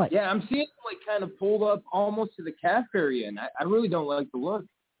 What? Yeah, I'm seeing it like kind of pulled up almost to the calf area, and I really don't like the look.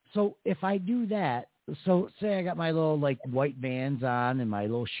 So if I do that, so say I got my little like white Vans on and my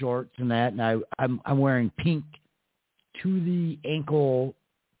little shorts and that, and I'm wearing pink to the ankle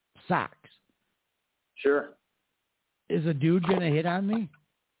socks. Sure. Is a dude gonna hit on me?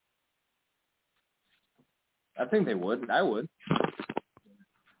 I think they would. I would.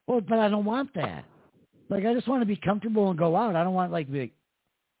 Well, but I don't want that. Like, I just want to be comfortable and go out. I don't want like the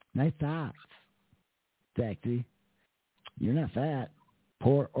nice socks. Sexy. You're not fat,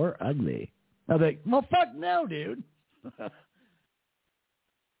 poor, or ugly. I'll be like, well, fuck no, dude.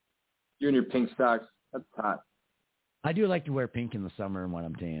 You and your pink socks. That's hot. I do like to wear pink in the summer and when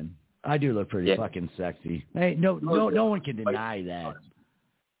I'm tan. I do look pretty fucking sexy. Hey, no one can deny that.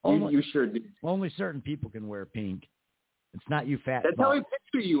 You sure do. Only certain people can wear pink. It's not you fat. That's how I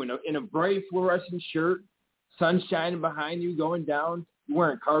picture you in a bright fluorescent shirt, sun shining behind you, going down. You're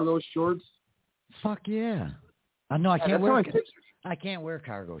wearing cargo shorts. Fuck yeah. I know I can't wear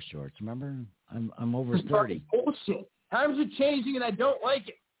cargo shorts. Remember, I'm over 30. Bullshit. Times are changing, and I don't like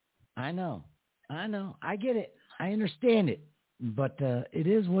it. I know. I get it. I understand it. But it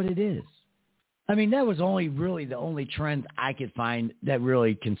is what it is. I mean, that was really the only trend I could find that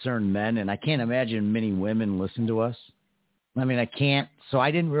really concerned men, and I can't imagine many women listen to us. I mean, I can't. So I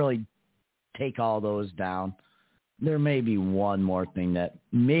didn't really take all those down. There may be one more thing that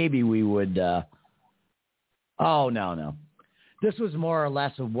maybe we would. Oh, no. This was more or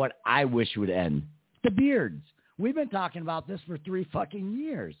less of what I wish would end. The beards. We've been talking about this for 3 fucking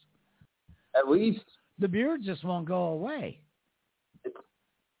years. At least. The beard just won't go away.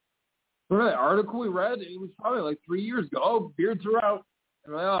 Remember that article we read? It was probably like 3 years ago. Oh, beards are out.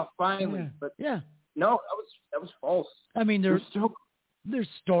 And we're like, oh, finally. Yeah. But yeah. No, that was false. I mean, there's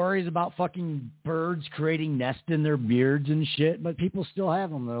stories about fucking birds creating nests in their beards and shit, but people still have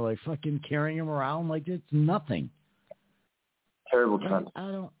them. They're like fucking carrying them around like it's nothing. Terrible trend.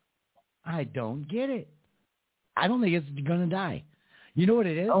 I don't get it. I don't think it's gonna die. You know what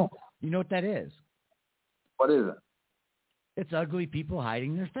it is? Oh. You know what that is? What is it? It's ugly people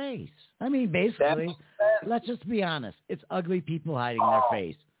hiding their face. I mean, basically, let's just be honest. It's ugly people hiding their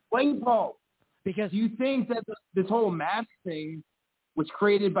face. Wait, Paul. Because you think that this whole mask thing was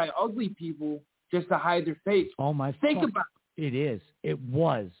created by ugly people just to hide their face? Oh my! Think about it. It is. It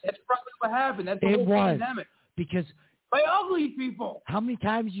was. That's probably what happened. That's the whole pandemic. Because by ugly people. How many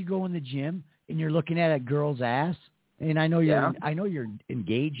times you go in the gym and you're looking at a girl's ass? And I know you're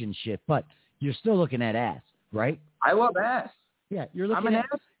engaged and shit, but you're still looking at ass, right? I love ass. Yeah, you're looking at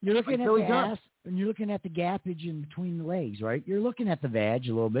the ass, and you're looking at the gappage in between the legs, right? You're looking at the vag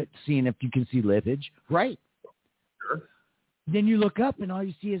a little bit, seeing if you can see lippage, right? Sure. Then you look up, and all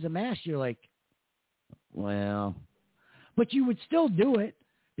you see is a mass. You're like, well, but you would still do it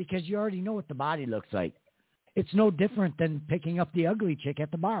because you already know what the body looks like. It's no different than picking up the ugly chick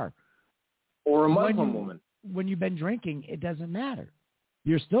at the bar. Or a Muslim woman. When you've been drinking, it doesn't matter.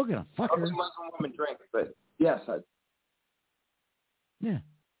 You're still going to fuck her. A Muslim woman drink, but yes. Yeah.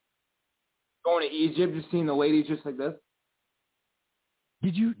 Going to Egypt, just seeing the ladies just like this.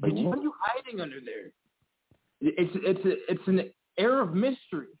 What are you hiding under there? It's an air of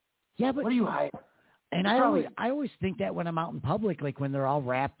mystery. Yeah, but what are you hiding? And I always think that when I'm out in public, like when they're all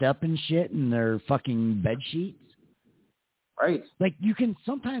wrapped up and shit in their fucking bed sheets. Right. Like you can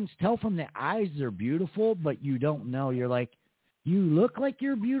sometimes tell from the eyes they're beautiful, but you don't know. You're like, you look like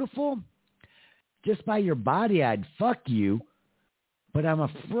you're beautiful. Just by your body, I'd fuck you. But I'm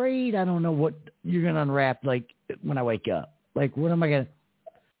afraid I don't know what you're going to unwrap, like, when I wake up. Like, what am I going to...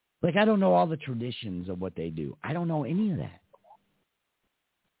 Like, I don't know all the traditions of what they do. I don't know any of that.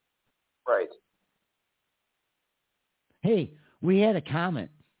 Right. Hey, we had a comment.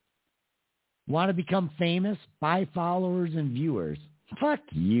 Want to become famous? Buy followers and viewers. Fuck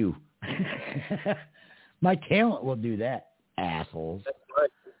you. My talent will do that, assholes. That's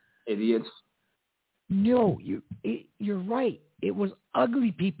right, idiots. No, you're right. It was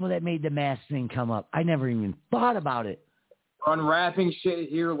ugly people that made the mask thing come up. I never even thought about it. Unwrapping shit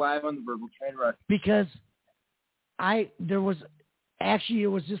here live on the Verbal Train Wreck. Because it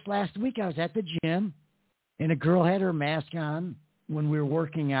was just last week I was at the gym and a girl had her mask on when we were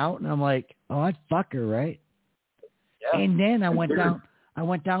working out and I'm like, oh, I'd fuck her, right? Yeah. And then I went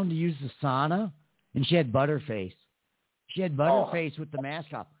down to use the sauna and she had butterface. She had butterface with the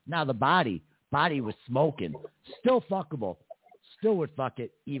mask off. Now the body was smoking. Still fuckable. Still would fuck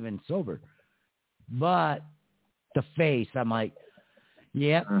it even sober. But the face, I'm like,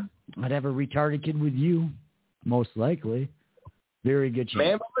 yeah, I'd have a retarded kid with you, most likely. Very good chance. Man,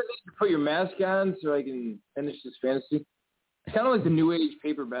 remember you put your mask on so I can finish this fantasy? It's kind of like the New Age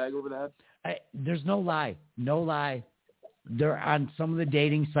paper bag over that. There's no lie. No lie. There on some of the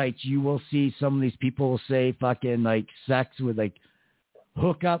dating sites, you will see some of these people will say fucking like sex with like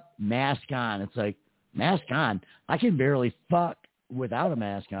hook up, mask on. It's like, mask on? I can barely fuck without a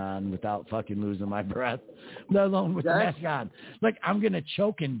mask on without fucking losing my breath, let alone with the mask on. Like, I'm going to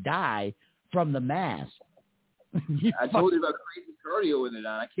choke and die from the mask. I told you about crazy cardio with it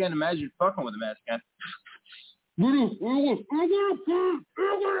on. I can't imagine fucking with a mask on.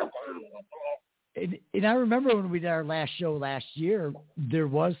 And I remember when we did our last show last year, there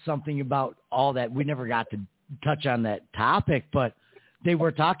was something about all that. We never got to touch on that topic, but they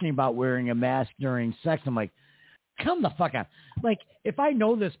were talking about wearing a mask during sex. I'm like, come the fuck on. Like, if I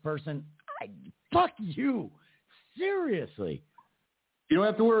know this person, fuck you. Seriously. You don't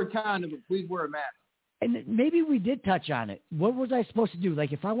have to wear a condom, but please wear a mask. And maybe we did touch on it. What was I supposed to do?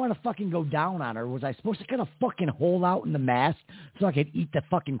 Like, if I want to fucking go down on her, was I supposed to kind of fucking hold out in the mask so I could eat the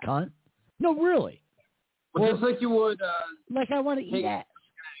fucking cunt? No, really. Well, just like you would... like I want to eat that.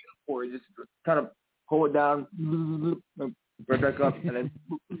 Or you just kind of pull it down, right back up, and then...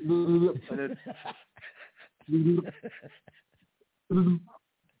 and then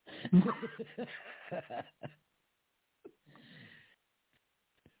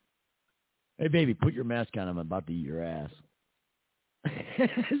hey, baby, put your mask on. I'm about to eat your ass.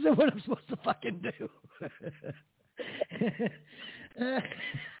 Is that what I'm supposed to fucking do?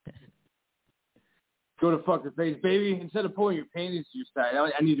 Go to fuck your face, baby. Instead of pulling your panties to your side,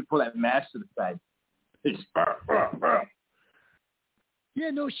 I need to pull that mask to the side.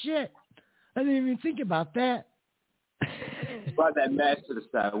 Yeah, no shit. I didn't even think about that. Slide that mask to the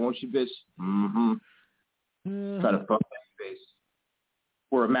side, won't you, bitch? Mm-hmm. Try to fuck that face.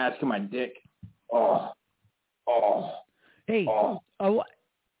 Or a mask on my dick. Oh. Hey,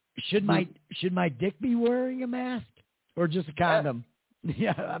 should my dick be wearing a mask or just a condom?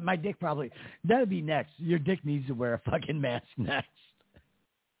 Yeah, my dick probably. That'd be next. Your dick needs to wear a fucking mask next.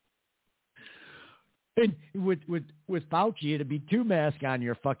 And with Fauci, it'd be 2 masks on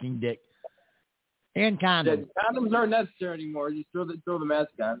your fucking dick and condoms. Yeah, condoms aren't necessary anymore. You throw the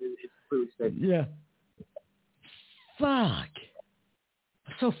mask on. It's pretty safe. Yeah. Fuck.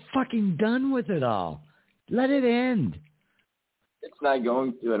 I'm so fucking done with it all. Let it end. It's not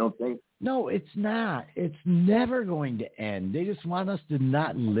going to, I don't think. No, it's not. It's never going to end. They just want us to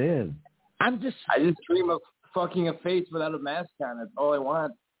not live. I just dream of fucking a face without a mask on. That's all I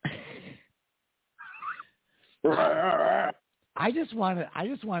want. I just want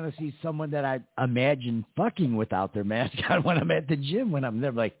to see someone that I imagine fucking without their mask on when I'm at the gym. When I'm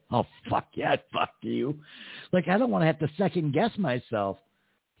there, like, oh fuck yeah, fuck you. Like I don't want to have to second guess myself.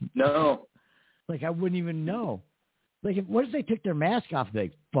 No. Like I wouldn't even know. Like, what if they took their mask off?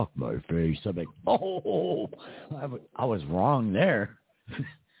 Like, fuck my face. I'm like, oh, I was wrong there.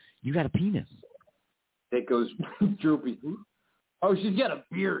 You got a penis. It goes droopy. Oh, she's got a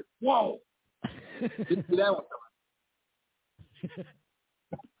beard. Whoa. Didn't see that one coming.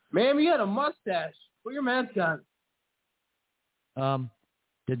 Ma'am, you got a mustache. Put your mask on.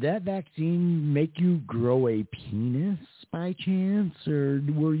 Did that vaccine make you grow a penis by chance, or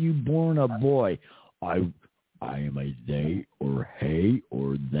were you born a boy? I am a they or hey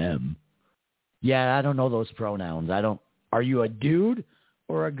or them. Yeah, I don't know those pronouns. Are you a dude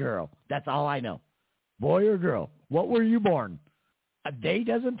or a girl? That's all I know. Boy or girl. What were you born? A they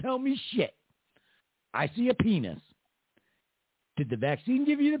doesn't tell me shit. I see a penis. Did the vaccine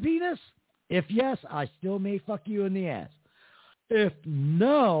give you the penis? If yes, I still may fuck you in the ass. If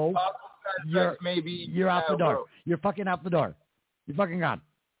no, you're out the door. Bro. You're fucking out the door. You're fucking gone.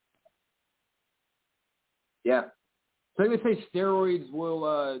 Yeah. So they say steroids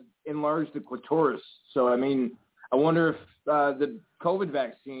will enlarge the clitoris. So, I mean, I wonder if the COVID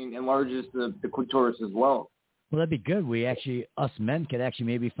vaccine enlarges the clitoris as well. Well, that'd be good. Us men could actually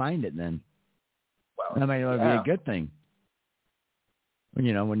maybe find it then. Well, that might be a good thing.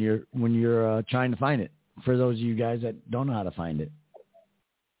 You know, when you're trying to find it. For those of you guys that don't know how to find it.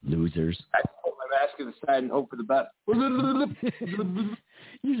 Losers. I put my mask to the side and hope for the best.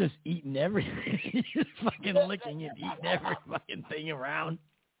 You're just eating everything. You're just fucking licking and eating every fucking thing around.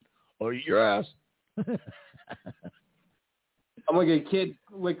 Or eat your ass. I'm like a kid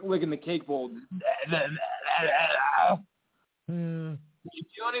licking the cake bowl. Did you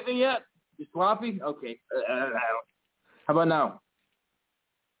do anything yet? You sloppy? Okay. How about now?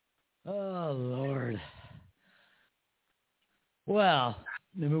 Oh, Lord. Well,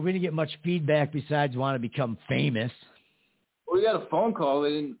 I mean, we didn't get much feedback besides want to become famous. We got a phone call.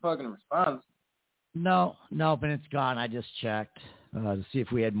 They didn't fucking respond. No, but it's gone. I just checked to see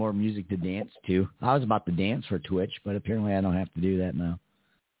if we had more music to dance to. I was about to dance for Twitch, but apparently I don't have to do that now.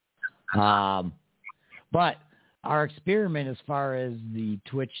 But our experiment as far as the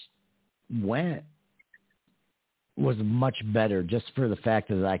Twitch went was much better just for the fact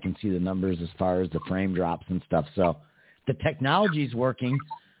that I can see the numbers as far as the frame drops and stuff. So the technology's working.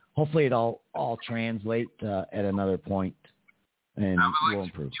 Hopefully it all translate at another point and we'll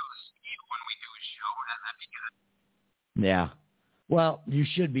improve. Yeah. Well, you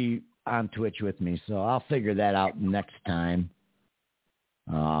should be on Twitch with me, so I'll figure that out next time.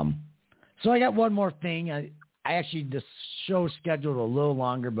 So I got one more thing. I actually, the show scheduled a little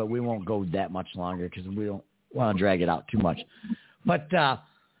longer, but we won't go that much longer because we don't want to drag it out too much. But I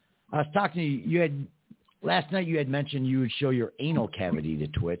was talking to you. You had last night. You had mentioned you would show your anal cavity to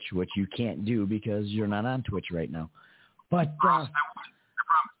Twitch, which you can't do because you're not on Twitch right now. But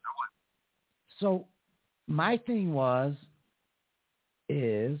so my thing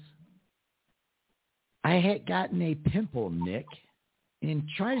is I had gotten a pimple, Nick, and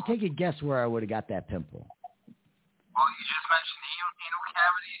try to take a guess where I would have got that pimple. Well, you just mentioned anal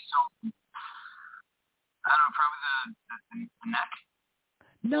cavity, so I don't know, probably the neck.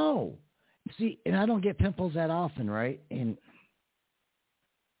 No. See, and I don't get pimples that often, right? And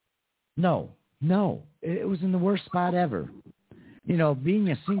no, it was in the worst spot ever. You know, being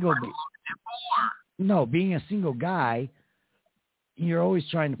a single guy, you're always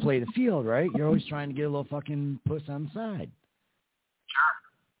trying to play the field, right? You're always trying to get a little fucking puss on the side. Sure.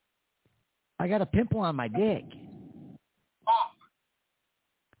 I got a pimple on my dick. Oh.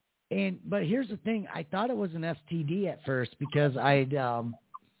 But here's the thing. I thought it was an STD at first because I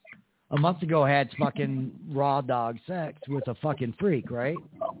a month ago had fucking raw dog sex with a fucking freak, right?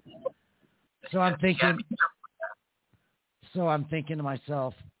 So I'm thinking to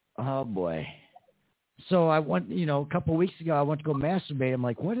myself, oh boy. So I went, a couple of weeks ago, I went to go masturbate. I'm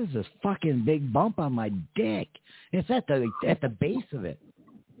like, what is this fucking big bump on my dick? It's at the base of it.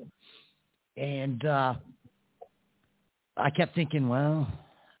 And I kept thinking,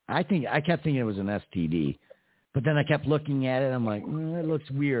 I kept thinking it was an STD. But then I kept looking at it. I'm like, it looks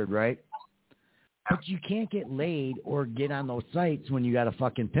weird, right? But you can't get laid or get on those sites when you got a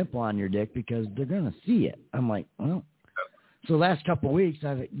fucking pimple on your dick because they're going to see it. I'm like, well. So the last couple of weeks,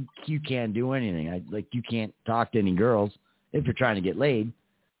 you can't do anything. You can't talk to any girls if you're trying to get laid.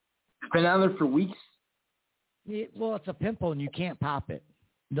 It's been on there for weeks? Well, it's a pimple and you can't pop it.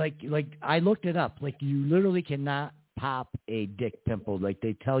 Like I looked it up. Like you literally cannot pop a dick pimple. Like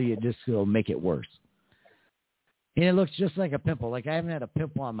they tell you this will make it worse. And it looks just like a pimple. Like I haven't had a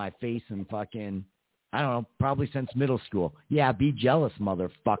pimple on my face in fucking, I don't know, probably since middle school. Yeah, be jealous,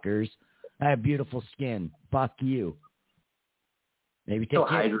 motherfuckers. I have beautiful skin. Fuck you. Maybe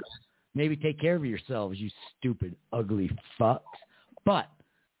take care of yourselves, you stupid, ugly fucks. But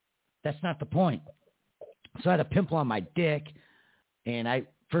that's not the point. So I had a pimple on my dick, and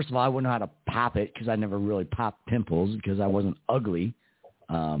first of all, I wouldn't know how to pop it because I never really popped pimples because I wasn't ugly.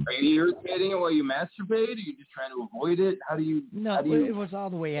 Are you irritating it while you masturbate? Are you just trying to avoid it? It was all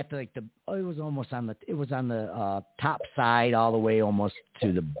the way at it was almost on the top side all the way almost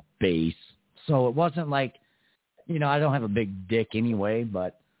to the base. So it wasn't like, I don't have a big dick anyway,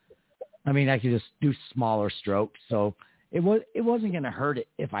 but I mean, I could just do smaller strokes. So it wasn't going to hurt it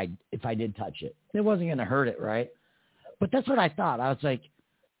if I did touch it. It wasn't going to hurt it, right? But that's what I thought. I was like,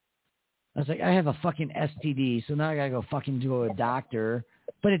 I have a fucking STD, so now I got to go fucking to a doctor.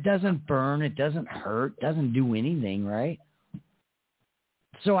 But it doesn't burn. It doesn't hurt. Doesn't do anything, right?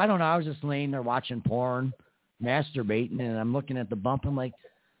 So I don't know. I was just laying there watching porn, masturbating, and I'm looking at the bump. I'm like,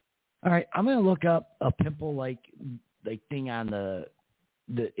 all right, I'm going to look up a pimple-like thing on the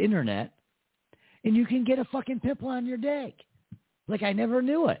internet, and you can get a fucking pimple on your dick. Like, I never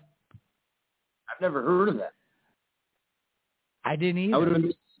knew it. I've never heard of that. I didn't either. I would have been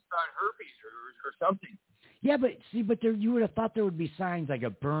on herpes or something. Yeah, but you would have thought there would be signs like a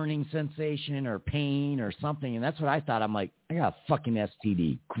burning sensation or pain or something, and that's what I thought. I'm like, I got a fucking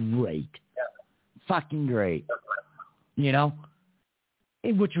STD. Great. Yeah. Fucking great.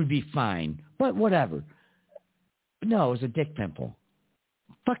 Which would be fine, but whatever. No, it was a dick pimple.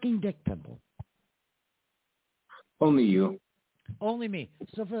 Fucking dick pimple. Only you. Only me.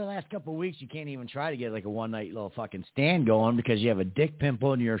 So for the last couple of weeks, you can't even try to get like a one-night little fucking stand going because you have a dick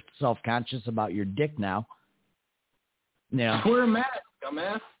pimple and you're self-conscious about your dick now. Wear a mask,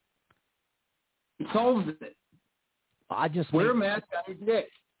 dumbass. It solves it. Wear a mask on your dick.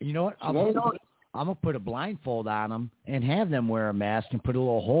 You know what? I'm going to put a blindfold on them and have them wear a mask and put a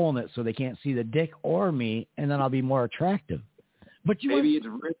little hole in it so they can't see the dick or me, and then I'll be more attractive. But maybe it's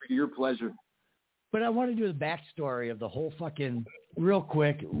for your pleasure. But I want to do the backstory of the whole fucking real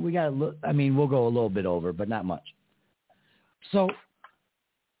quick. We got to look. I mean, we'll go a little bit over, but not much. So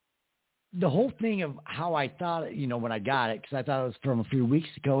the whole thing of how I thought, when I got it, because I thought it was from a few weeks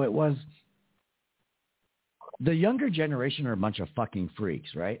ago, it was the younger generation are a bunch of fucking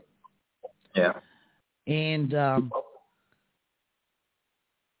freaks, right? Yeah. And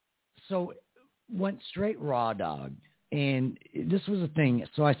so went straight raw dog. And this was a thing.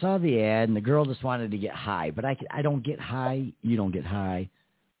 So I saw the ad, and the girl just wanted to get high. But I don't get high. You don't get high.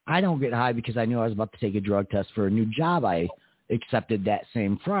 I don't get high because I knew I was about to take a drug test for a new job I accepted that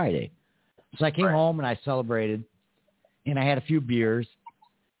same Friday. So I came home, and I celebrated, and I had a few beers.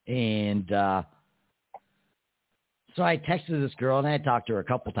 And so I texted this girl, and I had talked to her a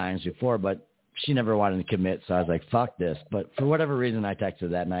couple times before, but she never wanted to commit. So I was like, fuck this. But for whatever reason, I texted her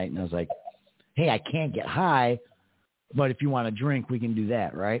that night, and I was like, hey, I can't get high. But if you want to drink, we can do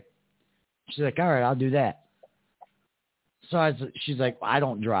that, right? She's like, all right, I'll do that. So she's like, I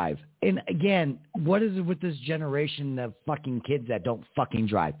don't drive. And again, what is it with this generation of fucking kids that don't fucking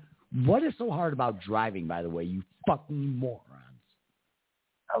drive? What is so hard about driving, by the way, you fucking morons?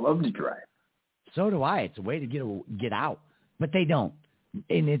 I love to drive. So do I. It's a way to get out. But they don't.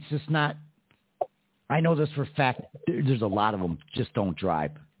 And it's just not. I know this for a fact. There's a lot of them just don't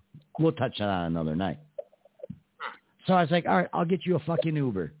drive. We'll touch on that another night. So I was like, all right, I'll get you a fucking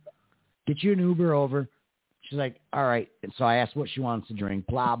Uber. Get you an Uber over. She's like, all right. And so I asked what she wants to drink,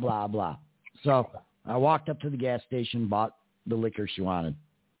 blah, blah, blah. So I walked up to the gas station, bought the liquor she wanted.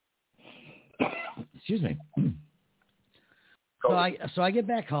 Excuse me. So I get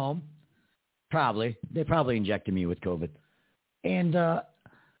back home. They probably injected me with COVID. And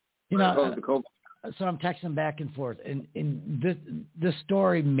You know, so I'm texting back and forth, and this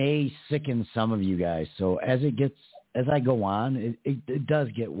story may sicken some of you guys. So as I go on, it does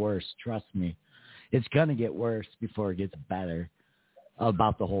get worse. Trust me, it's gonna get worse before it gets better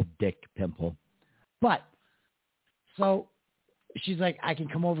about the whole dick pimple. But so she's like, I can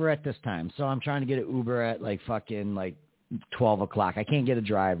come over at this time. So I'm trying to get an Uber at like fucking like 12 o'clock. I can't get a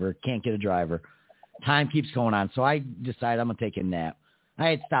driver. Time keeps going on. So I decide I'm gonna take a nap. I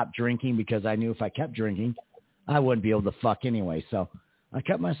had stopped drinking because I knew if I kept drinking, I wouldn't be able to fuck anyway. So I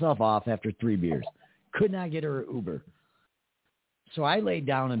cut myself off after 3 beers. Could not get her Uber. So I laid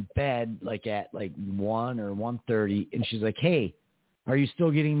down in bed like at like 1 or 1:30, and she's like, hey, are you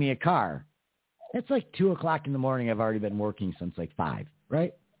still getting me a car? It's like 2 o'clock in the morning. I've already been working since like 5,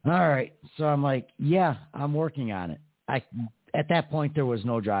 right? All right. So I'm like, yeah, I'm working on it. At that point, there was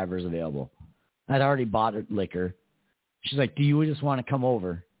no drivers available. I'd already bought her liquor. She's like, do you just want to come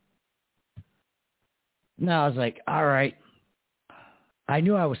over? No, I was like, all right. I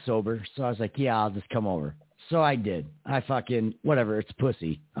knew I was sober, so I was like, yeah, I'll just come over. So I did. I fucking, whatever, it's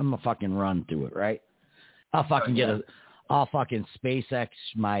pussy. I'm gonna fucking run through it, right? I'll fucking I'll fucking SpaceX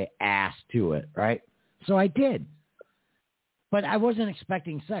my ass to it, right? So I did. But I wasn't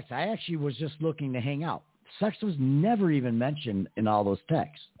expecting sex. I actually was just looking to hang out. Sex was never even mentioned in all those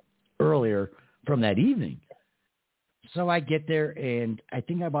texts earlier from that evening. So I get there, and I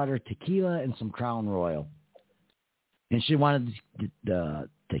think I bought her tequila and some Crown Royal. And she wanted the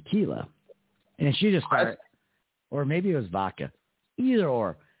tequila. And she just started, or maybe it was vodka. Either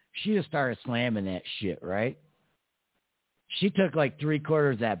or. She just started slamming that shit, right? She took like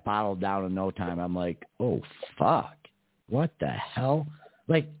 3/4 of that bottle down in no time. I'm like, oh, fuck. What the hell?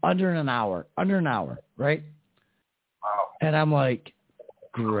 Like under an hour, right? Wow. And I'm like,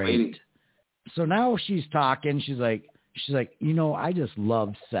 great. So now she's talking. She's like, you know, I just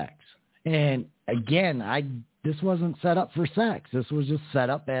love sex. And again, this wasn't set up for sex. This was just set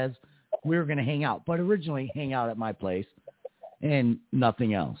up as we were going to hang out, but originally hang out at my place and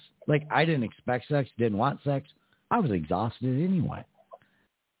nothing else. Like I didn't expect sex, didn't want sex. I was exhausted anyway.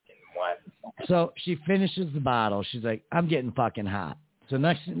 So she finishes the bottle. She's like, I'm getting fucking hot. So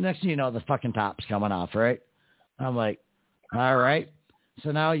next thing you know, the fucking top's coming off, right? I'm like, all right.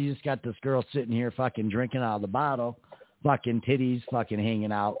 So now you just got this girl sitting here fucking drinking out of the bottle, fucking titties fucking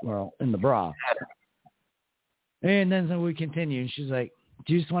hanging out, well, in the bra. And then so we continue. And she's like,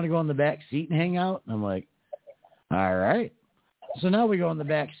 do you just want to go in the back seat and hang out? And I'm like, all right. So now we go in the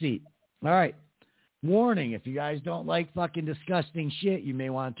back seat. All right. Warning, if you guys don't like fucking disgusting shit, you may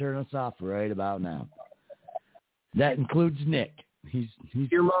want to turn us off right about now. That includes Nick. He's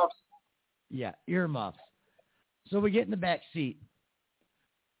earmuffs. Yeah, earmuffs. So we get in the back seat,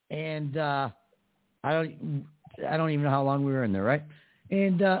 and I don't even know how long we were in there, right?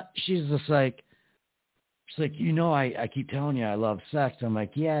 And she's like, you know, I keep telling you I love sex. I'm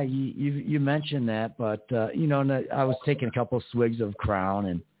like, yeah, you mentioned that, but you know, and I was taking a couple of swigs of Crown,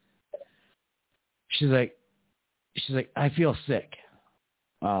 and she's like, I feel sick.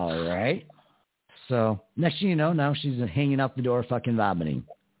 All right. So next thing you know, now she's hanging out the door, fucking vomiting.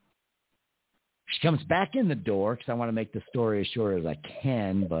 She comes back in the door because I want to make the story as short as I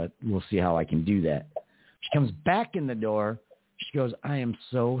can, but we'll see how I can do that. She comes back in the door. She goes, I am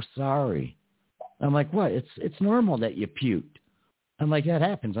so sorry. I'm like, what? It's normal that you puked. I'm like, that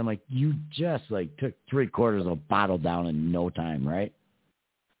happens. I'm like, you just like took 3/4 of a bottle down in no time, right?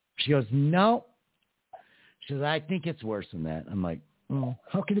 She goes, no. She goes, I think it's worse than that. I'm like, oh,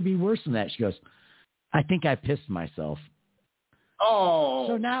 how could it be worse than that? She goes, I think I pissed myself. Oh.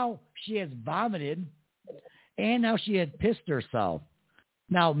 So now she has vomited, and now she had pissed herself.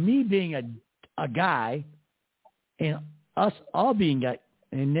 Now, me being a guy, and us all being guys,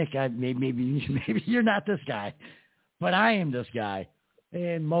 and Nick, maybe you're not this guy, but I am this guy,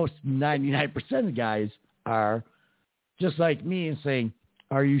 and most 99% of guys are just like me and saying,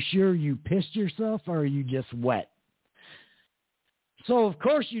 are you sure you pissed yourself, or are you just wet? So of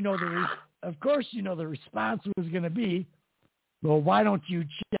course you know the response was going to be, well, why don't you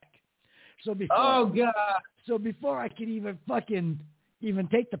check? So before I could even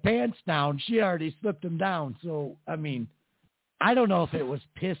take the pants down, she already slipped them down. So I mean, I don't know if it was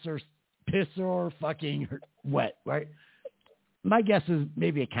piss or fucking wet, right? My guess is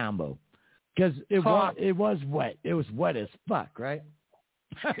maybe a combo, because it was wet. It was wet as fuck, right?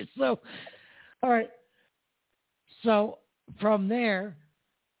 All right. So from there,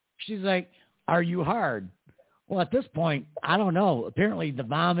 she's like, are you hard? Well, at this point, I don't know. Apparently the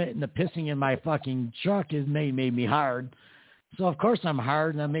vomit and the pissing in my fucking truck has made me hard. So of course I'm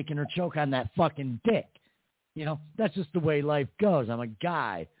hard, and I'm making her choke on that fucking dick. You know, that's just the way life goes. I'm a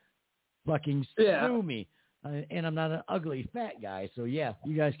guy. fucking sue me. And I'm not an ugly fat guy. So, yeah,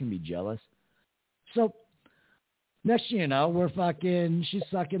 you guys can be jealous. So, next thing you know, we're fucking, she's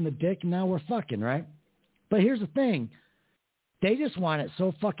sucking the dick, and now we're fucking, right? But here's the thing. They just want it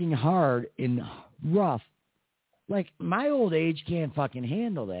so fucking hard and rough. Like, my old age can't fucking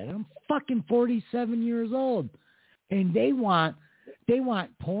handle that. I'm fucking 47 years old. And they want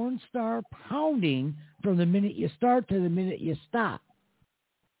porn star pounding from the minute you start to the minute you stop.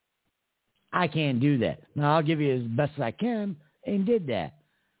 I can't do that. Now, I'll give you as best as I can, and did that,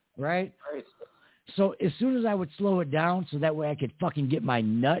 right? So as soon as I would slow it down so that way I could fucking get my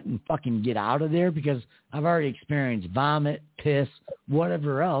nut and fucking get out of there, because I've already experienced vomit, piss,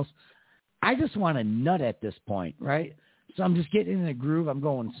 whatever else, I just want a nut at this point, right? So I'm just getting in the groove. I'm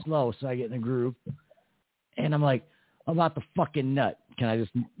going slow, so I get in the groove. And I'm like, about the fucking nut.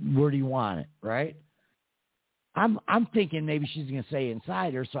 Where do you want it, right? I'm thinking maybe she's going to say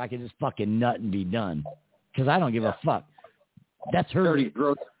inside her so I can just fucking nut and be done. Because I don't give a fuck. That's her. Dirty,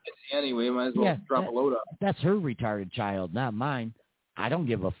 gross anyway. Might as well drop a load up. That's her retarded child, not mine. I don't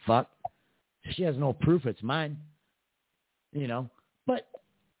give a fuck. She has no proof it's mine. You know? But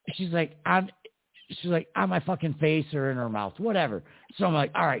she's like, on my fucking face or in her mouth, whatever. So I'm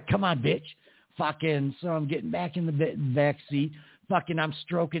like, all right, come on, bitch. Fucking, so I'm getting back in the back seat. Fucking, I'm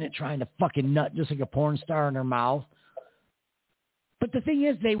stroking it, trying to fucking nut just like a porn star in her mouth. But the thing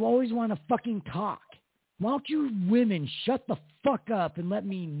is, they always want to fucking talk. Why don't you women shut the fuck up and let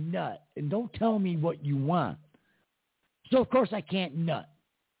me nut and don't tell me what you want? So, of course, I can't nut.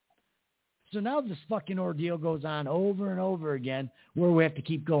 So now this fucking ordeal goes on over and over again where we have to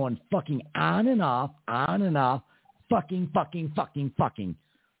keep going fucking on and off, fucking.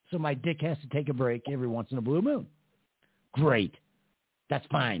 So my dick has to take a break every once in a blue moon. Great. That's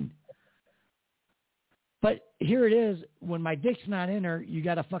fine. But here it is. When my dick's not in her, you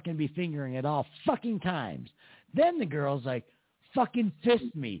got to fucking be fingering it all fucking times. Then the girl's like, fucking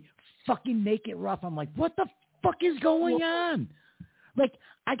fist me. Fucking make it rough. I'm like, what the fuck is going on? Like,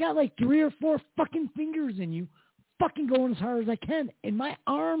 I got like 3 or 4 fucking fingers in you, fucking going as hard as I can. And my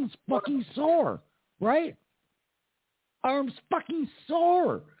arm's fucking sore, right? Arm's fucking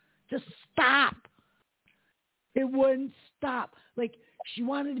sore. Just stop. It wouldn't stop. Like, she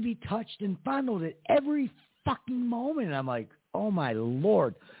wanted to be touched and fondled at every fucking moment. And I'm like, oh, my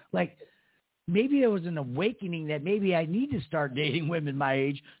Lord. Like, maybe there was an awakening that maybe I need to start dating women my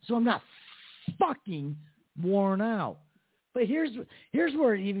age so I'm not fucking worn out. But here's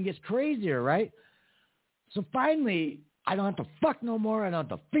where it even gets crazier, right? So finally, I don't have to fuck no more. I don't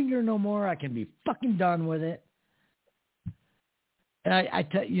have to finger no more. I can be fucking done with it. And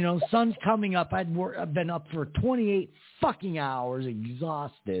sun's coming up. I've been up for 28 fucking hours,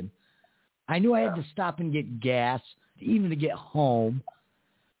 exhausted. I knew I had to stop and get gas, even to get home.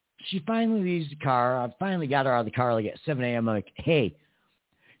 She finally leaves the car. I finally got her out of the car like at 7 a.m. I'm like, hey,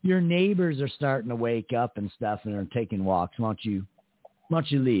 your neighbors are starting to wake up and stuff and are taking walks. Why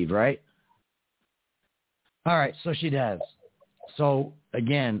don't you leave, right? All right, so she does. So,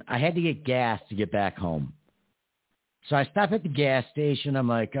 again, I had to get gas to get back home. So I stop at the gas station. I'm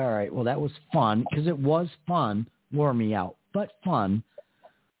like, all right, well, that was fun, because it was fun. Wore me out, but fun.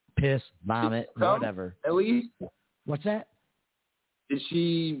 Piss, vomit, whatever. At least. What's that? Did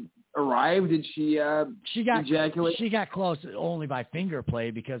she arrive? Did she ejaculate? She got close only by finger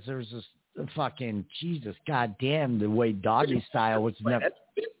play, because there was this fucking, Jesus, goddamn, the way doggy style was never. That's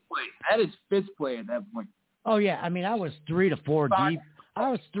fist play. That is fist play at that point. Oh, yeah. I mean, I was 3 to 4 deep.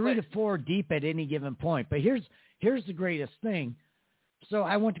 I was 3 to 4 deep at any given point. But here's the greatest thing. So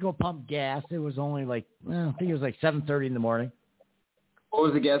I went to go pump gas. It was only like, I think it was like 7:30 in the morning. What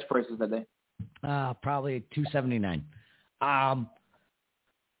was the gas prices that day? Probably $2.79.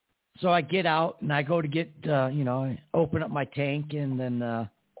 So I get out and I go to get, I open up my tank, and then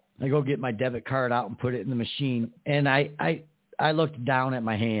I go get my debit card out and put it in the machine. And I looked down at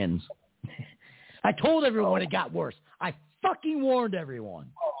my hands. I told everyone it got worse. I fucking warned everyone.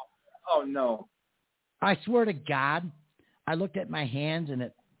 Oh no. I swear to God, I looked at my hands,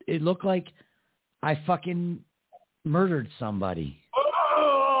 and it looked like I fucking murdered somebody.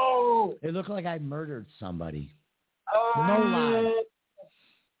 Oh! It looked like I murdered somebody. Oh! No lie.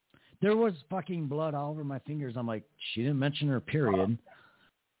 There was fucking blood all over my fingers. I'm like, she didn't mention her period.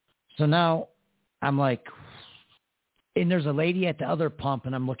 So now I'm like, and there's a lady at the other pump,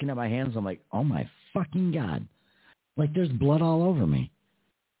 and I'm looking at my hands. I'm like, oh my fucking God. Like, there's blood all over me.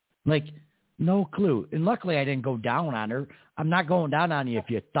 Like, no clue. And luckily I didn't go down on her. I'm not going down on you if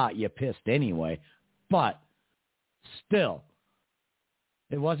you thought you pissed anyway. But still,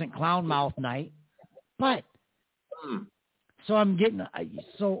 it wasn't clown mouth night. But So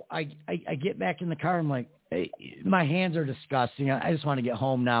I get back in the car. I'm like, hey, my hands are disgusting. I just want to get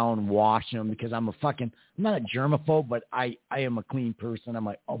home now and wash them because I'm not a germaphobe, but I am a clean person. I'm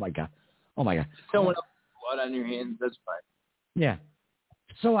like, oh my God. Someone else's blood on your hands, that's fine. Yeah.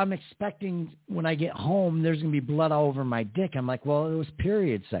 So I'm expecting when I get home, there's going to be blood all over my dick. I'm like, well, it was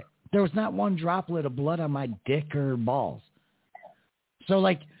period sex. There was not one droplet of blood on my dick or balls. So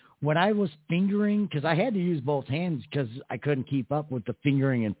like when I was fingering, because I had to use both hands because I couldn't keep up with the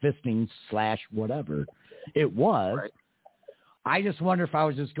fingering and fisting / whatever it was. Right. I just wonder if I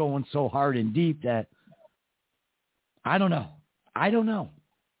was just going so hard and deep that I don't know.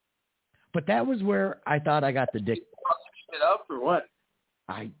 But that was where I thought I got the dick. It up or what?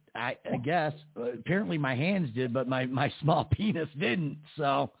 I guess. Apparently my hands did, but my small penis didn't.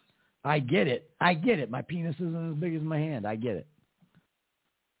 So I get it. My penis isn't as big as my hand. I get it.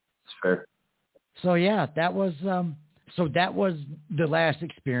 It's fair. So yeah, that was the last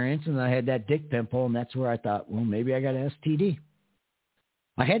experience, and I had that dick pimple, and that's where I thought, well, maybe I got an STD.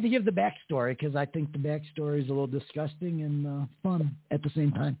 I had to give the backstory because I think the backstory is a little disgusting and fun at the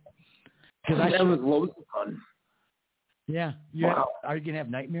same time. Because that was loads of fun. Yeah. Wow. Are you going to have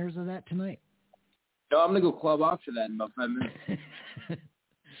nightmares of that tonight? No, I'm going to go club off to that in about 5 minutes.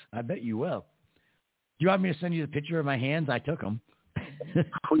 I bet you will. Do you want me to send you the picture of my hands? I took them.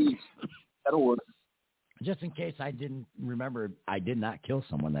 Please. That'll work. Just in case I didn't remember, I did not kill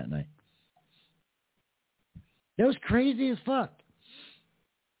someone that night. That was crazy as fuck.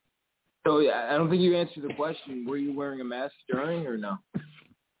 So, yeah, I don't think you answered the question. Were you wearing a mask during or no?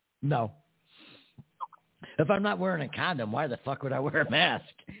 No. If I'm not wearing a condom, why the fuck would I wear a mask?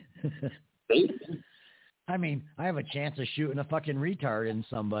 I mean, I have a chance of shooting a fucking retard in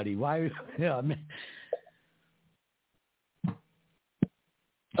somebody. Why?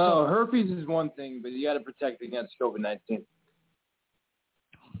 Herpes is one thing, but you got to protect against COVID-19.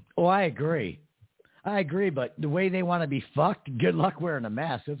 Oh, I agree, but the way they want to be fucked, good luck wearing a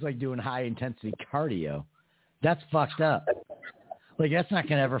mask. It's like doing high-intensity cardio. That's fucked up. Like, that's not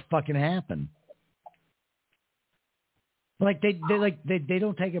going to ever fucking happen. Like, they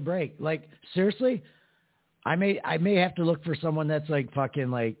don't take a break. Like, seriously, I may have to look for someone that's like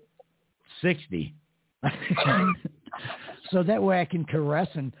fucking like 60. So that way I can caress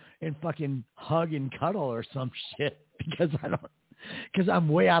and fucking hug and cuddle or some shit because I'm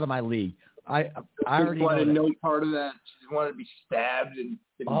way out of my league. I already wanted no part of that. She just wanted to be stabbed and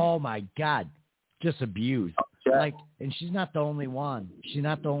oh my God, just abused. Yeah. Like, and she's not the only one.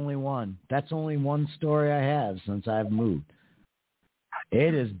 That's only one story I have since I've moved.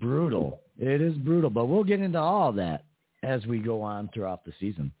 It is brutal, but we'll get into all that as we go on throughout the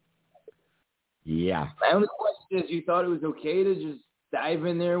season. Yeah. My only question is, you thought it was okay to just dive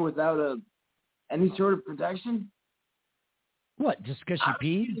in there without any sort of protection? What, just because she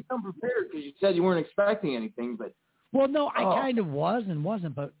peed? You come prepared because you said you weren't expecting anything, but... Well, no, I kind of was and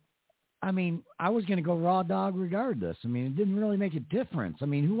wasn't, but, I mean, I was going to go raw dog regardless. I mean, it didn't really make a difference. I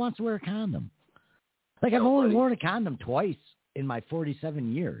mean, who wants to wear a condom? Like, I've only worn a condom twice in my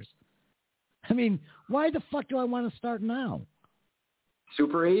 47 years. I mean, why the fuck do I want to start now?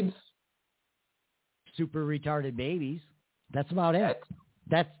 Super AIDS? Super retarded babies. That's about it.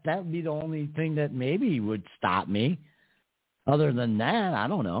 That would be the only thing that maybe would stop me. Other than that, I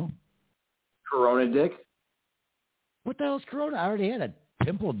don't know. Corona dick? What the hell is Corona? I already had a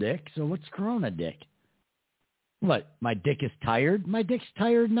pimple dick, so what's Corona dick? What, my dick is tired? My dick's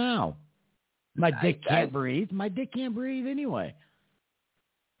tired now. My dick can't breathe. My dick can't breathe anyway.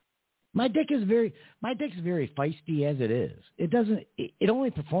 My dick's very feisty as it is. It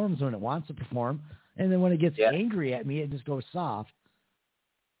only performs when it wants to perform, and then when it gets angry at me, it just goes soft.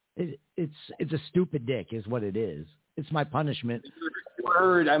 It's a stupid dick is what it is. It's my punishment.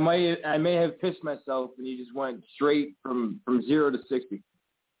 Word, I may have pissed myself, and you just went straight from 0 to 60.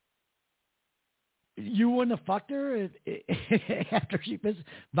 You wouldn't have fucked her after she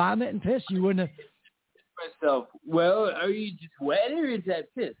vomit and piss. You wouldn't have. Myself. Well, are you just wet or is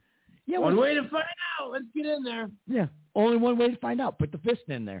that piss? Yeah, one way to find out. Let's get in there. Yeah, only one way to find out. Put the fist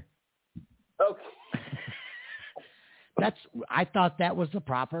in there. Okay. I thought that was the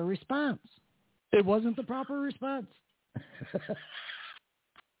proper response. It wasn't the proper response.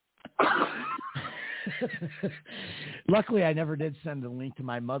 Luckily, I never did send a link to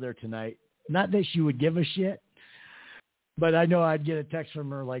my mother tonight. Not that she would give a shit, but I know I'd get a text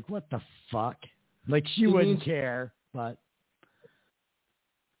from her like, what the fuck? Like, she wouldn't care, but...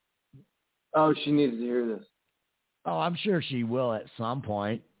 Oh, she needs to hear this. Oh, I'm sure she will at some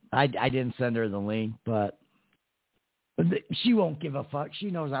point. I didn't send her the link, but she won't give a fuck.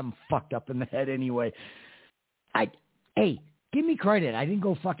 She knows I'm fucked up in the head anyway. Hey, give me credit. I didn't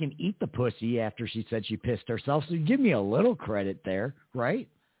go fucking eat the pussy after she said she pissed herself. So give me a little credit there, right?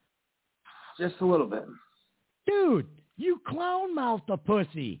 Just a little bit. Dude, you clown mouth the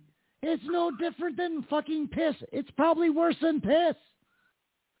pussy. It's no different than fucking piss. It's probably worse than piss.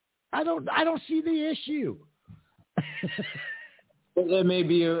 I don't see the issue. It may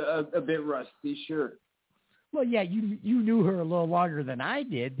be a bit rusty, sure. Well, yeah, you knew her a little longer than I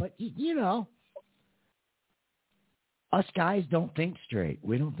did, but you know, us guys don't think straight.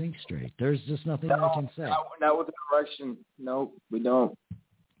 We don't think straight. There's just nothing I can say. Not with the correction. No, we don't.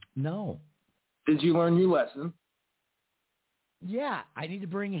 No. Did you learn your lesson? Yeah, I need to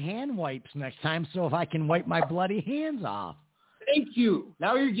bring hand wipes next time so if I can wipe my bloody hands off. Thank you.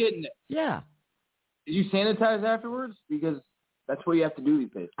 Now you're getting it. Yeah. Did you sanitize afterwards? Because that's what you have to do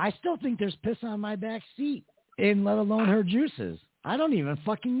these days. I still think there's piss on my back seat, and let alone her juices. I don't even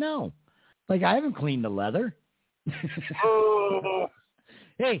fucking know. Like, I haven't cleaned the leather. Oh.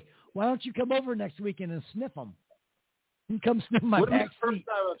 Hey, why don't you come over next weekend and sniff them? You come sniff my back seat. First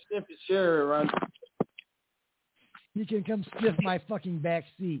time I've sniffed a chair around. You can come sniff my fucking back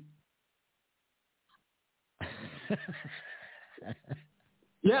seat.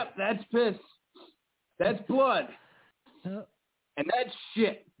 Yep, that's piss. That's blood. And that's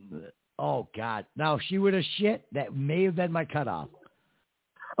shit. Oh, God. Now, if she would have shit, that may have been my cutoff.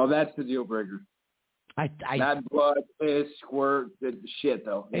 Oh, that's the deal breaker. Not blood, piss, squirt, the shit,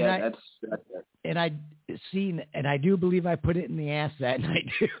 though. Yeah, that's it. And I do believe I put it in the ass that night,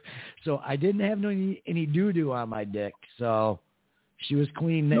 too. So I didn't have any doo-doo on my dick. So she was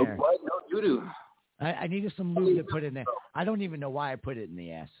clean there. No blood, no doo-doo. I needed some lube to put in there. I don't even know why I put it in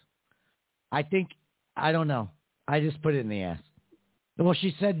the ass. I don't know. I just put it in the ass. Well,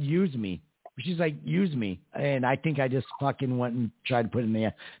 she said, use me. She's like, use me. And I think I just fucking went and tried to put it in the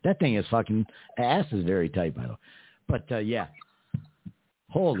ass. That thing is fucking, ass is very tight, by the way. But, yeah.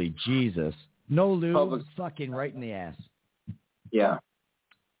 Holy Jesus. No lube, fucking right in the ass. Yeah.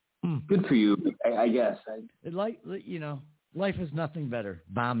 Good for you, I guess. Life is nothing better.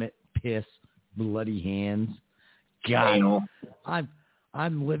 Vomit, piss, bloody hands. God,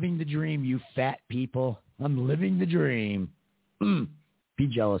 I'm living the dream, you fat people. I'm living the dream. Be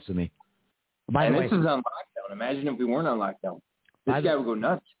jealous of me. By the way, this is on lockdown. Imagine if we weren't on lockdown. This guy would go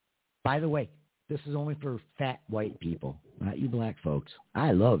nuts. By the way, this is only for fat white people, not you black folks.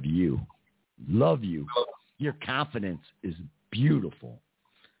 I love you. Love you. Your confidence is beautiful.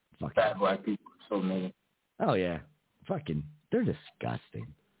 Fucking fat black people are so amazing. Oh, yeah. Fucking, they're disgusting.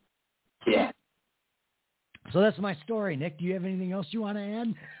 Yeah. So that's my story. Nick, do you have anything else you want to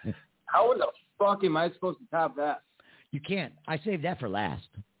add? How in the fuck am I supposed to top that? You can't. I saved that for last.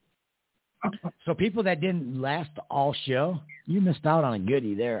 So people that didn't last all show, you missed out on a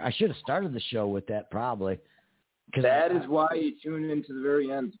goodie there. I should have started the show with that probably. That is why you tune in to the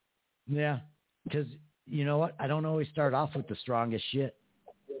very end. Yeah, because you know what? I don't always start off with the strongest shit.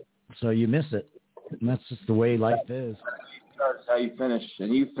 So you miss it. And that's just the way life is. You start how you finish,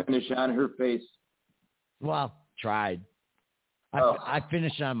 and you finish on her face. Well, tried. I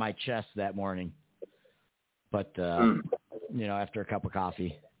finished on my chest that morning. But, after a cup of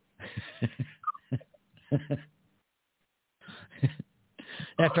coffee.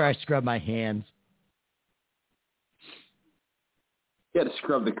 After I scrub my hands. You got to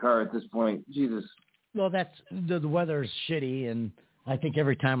scrub the car at this point. Jesus. Well, that's the weather's shitty, and I think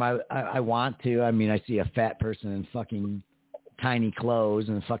every time I want to, I mean, I see a fat person in fucking tiny clothes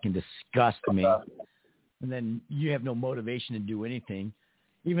and fucking disgust me. And then you have no motivation to do anything,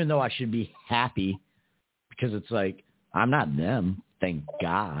 even though I should be happy because it's like, I'm not them, thank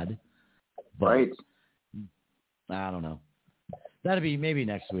God. But right. I don't know. That'll be maybe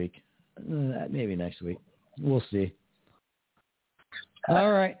next week. Maybe next week. We'll see.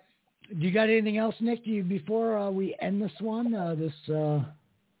 All right. Do you got anything else, Nick, before we end this one? No,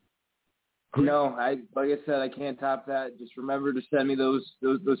 like I said, I can't top that. Just remember to send me those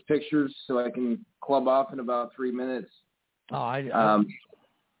pictures so I can club off in about 3 minutes. Oh,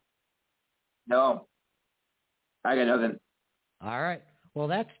 no, I got nothing. All right. Well,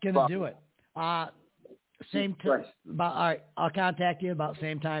 that's gonna do it. Same time. All right. I'll contact you about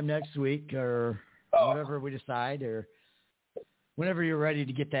same time next week or whatever we decide, or whenever you're ready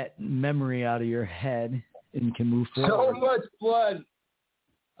to get that memory out of your head and can move forward. So much blood.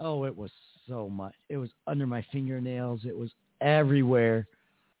 Oh, it was so much. It was under my fingernails. It was everywhere.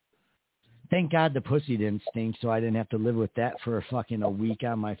 Thank God the pussy didn't stink, so I didn't have to live with that for a week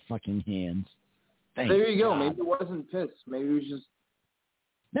on my fucking hands. There you go. Maybe it wasn't piss. Maybe it was just.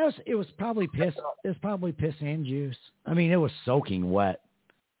 No, it was probably piss. It was probably piss and juice. I mean, it was soaking wet.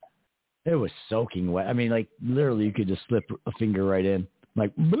 It was soaking wet. I mean, like, literally, you could just slip a finger right in.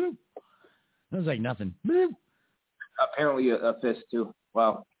 Like, boop. It was like nothing. Boop. Apparently a fist, too.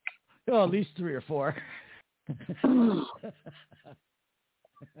 Wow. Oh, at least 3 or 4.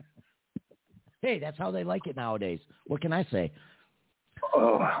 Hey, that's how they like it nowadays. What can I say?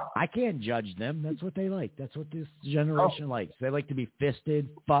 Oh. I can't judge them. That's what they like. That's what this generation likes. They like to be fisted,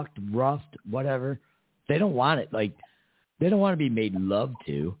 fucked, roughed, whatever. They don't want it. Like, they don't want to be made love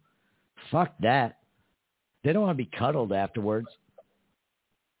to. Fuck that. They don't want to be cuddled afterwards.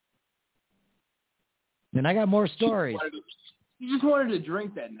 And I got more stories. You just wanted to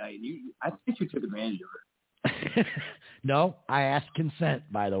drink that night. I think you took advantage of it. No, I asked consent,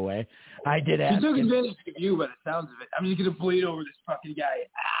 by the way. I did ask. She took advantage of you by the sounds of it. I'm just going to bleed over this fucking guy.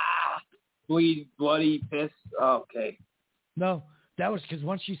 Bleed, bloody, piss. Okay. No, that was because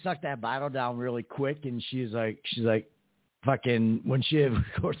once she sucked that bottle down really quick, and she's like, fucking, when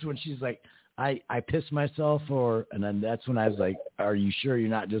she's like, I pissed myself, and then that's when I was like, are you sure you're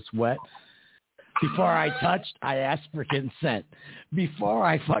not just wet? Before I touched, I asked for consent. Before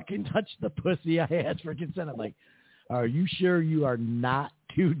I fucking touched the pussy, I asked for consent. I'm like, are you sure you are not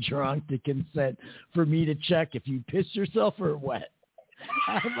too drunk to consent for me to check if you pissed yourself or wet?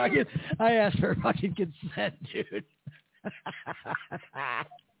 I asked for fucking consent, dude.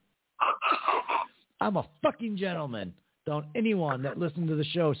 I'm a fucking gentleman. Don't anyone that listens to the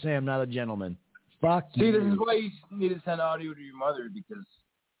show say I'm not a gentleman. Fuck you. See, this is why you need to send audio to your mother, because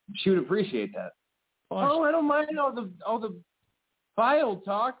she would appreciate that. Oh, I don't mind all the vile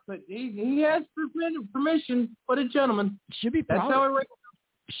talk, but he has permission. What a gentleman. Should be proud. That's how I rate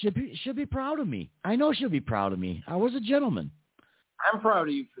him. Should be proud of me. I know she'll be proud of me. I was a gentleman. I'm proud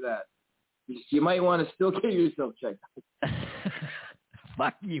of you for that. You might want to still get yourself checked.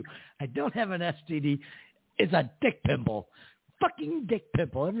 Fuck you. I don't have an STD. It's a dick pimple. Fucking dick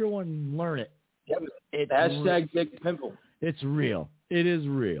pimple. Everyone learn it. Yep. Hashtag dick pimple. It's real. It is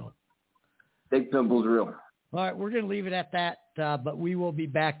real. Dick pimple's real. All right, we're going to leave it at that, but we will be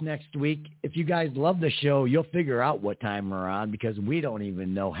back next week. If you guys love the show, you'll figure out what time we're on, because we don't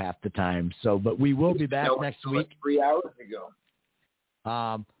even know half the time. But we will be back next week. 3 hours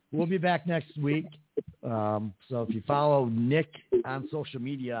ago. We'll be back next week. So if you follow Nick on social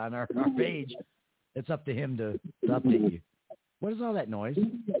media on our page, it's up to him to update you. What is all that noise?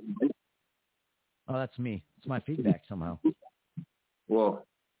 Oh, that's me. It's my feedback somehow. Whoa.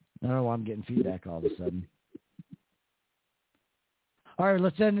 I don't know why I'm getting feedback all of a sudden. All right,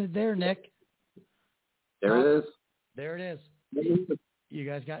 let's end it there, Nick. There it is. There it is. You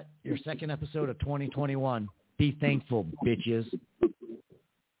guys got your second episode of 2021. Be thankful, bitches.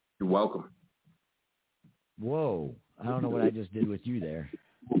 You're welcome. Whoa. I don't know what I just did with you there.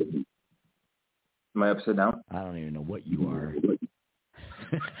 Am I upside down? I don't even know what you are.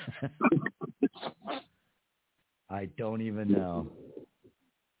 I don't even know.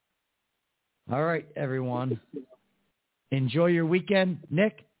 All right, everyone. Enjoy your weekend.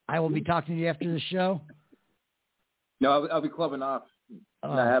 Nick, I will be talking to you after the show. No, I'll be clubbing off.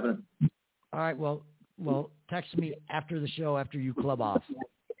 Not happening. All right, well, text me after the show after you club off.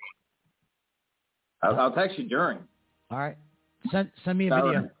 I'll text you during. All right. Send me a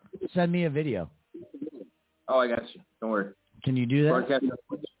video. Right. Send me a video. Oh, I got you. Don't worry. Can you do that? Broadcast.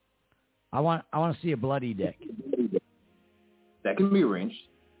 I want to see a bloody dick. That can be arranged.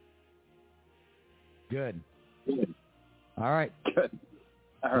 Good. All right. Good.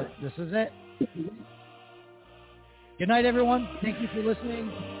 All right. This is it. Good night, everyone. Thank you for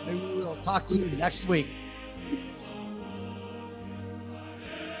listening. And we will talk to you next week.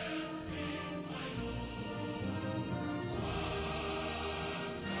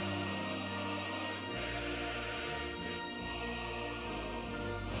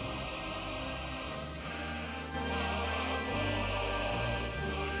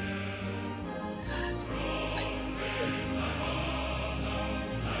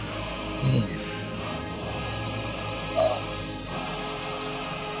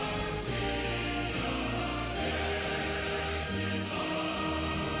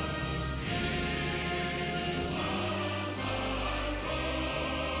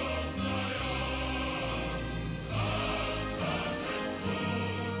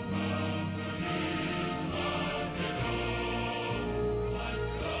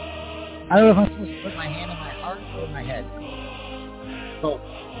 I don't know if I'm supposed to put my hand on my heart or my head. Oh.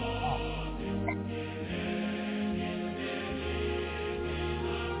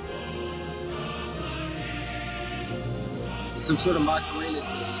 Some sort of macarena.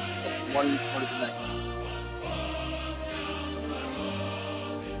 One of the next.